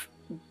give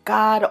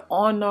God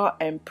honor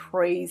and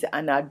praise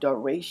and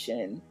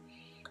adoration.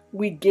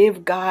 We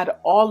give God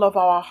all of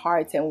our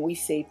hearts and we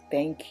say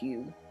thank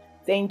you.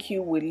 Thank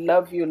you. We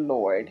love you,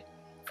 Lord,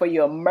 for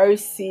your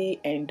mercy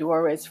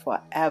endures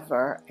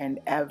forever and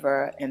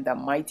ever, in the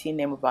mighty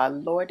name of our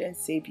Lord and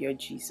Savior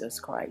Jesus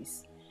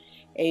Christ.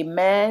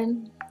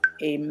 Amen.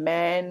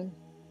 Amen.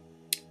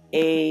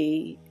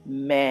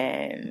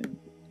 Amen.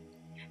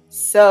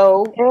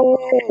 So,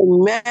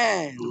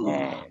 Amen.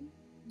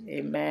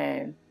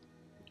 amen.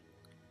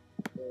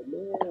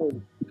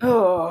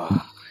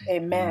 Oh,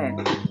 amen.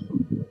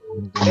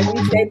 Let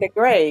me say the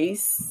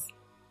grace.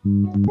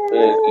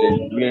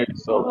 The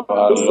grace of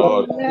our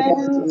Lord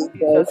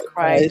Jesus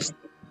Christ,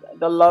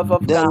 the love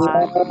of The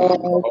God,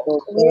 love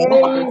of and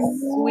the God,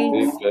 sweet,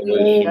 the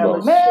sweet fellowship of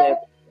fellowship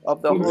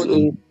of the is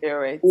Holy with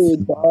Spirit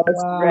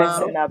us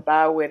rest now. and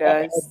abide with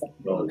us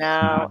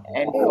now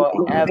and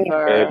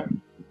forever.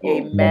 Amen.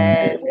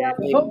 Amen.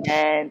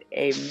 Amen.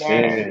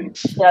 Amen.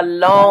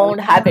 Shalom.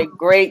 Have a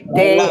great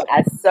day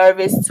at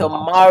service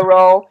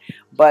tomorrow.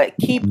 But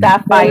keep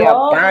that fire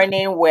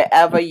burning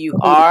wherever you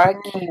are.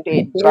 Keep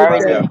it Fire.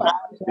 burning.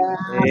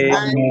 Amen.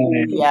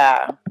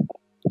 Hallelujah.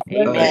 Amen.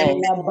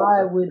 Amen.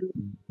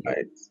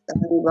 Right.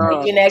 Thank See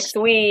God. you next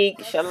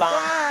week. Shalom.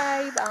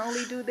 I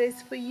only do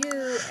this for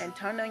you, and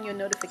turn on your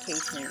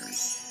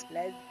notifications.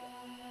 Let's go.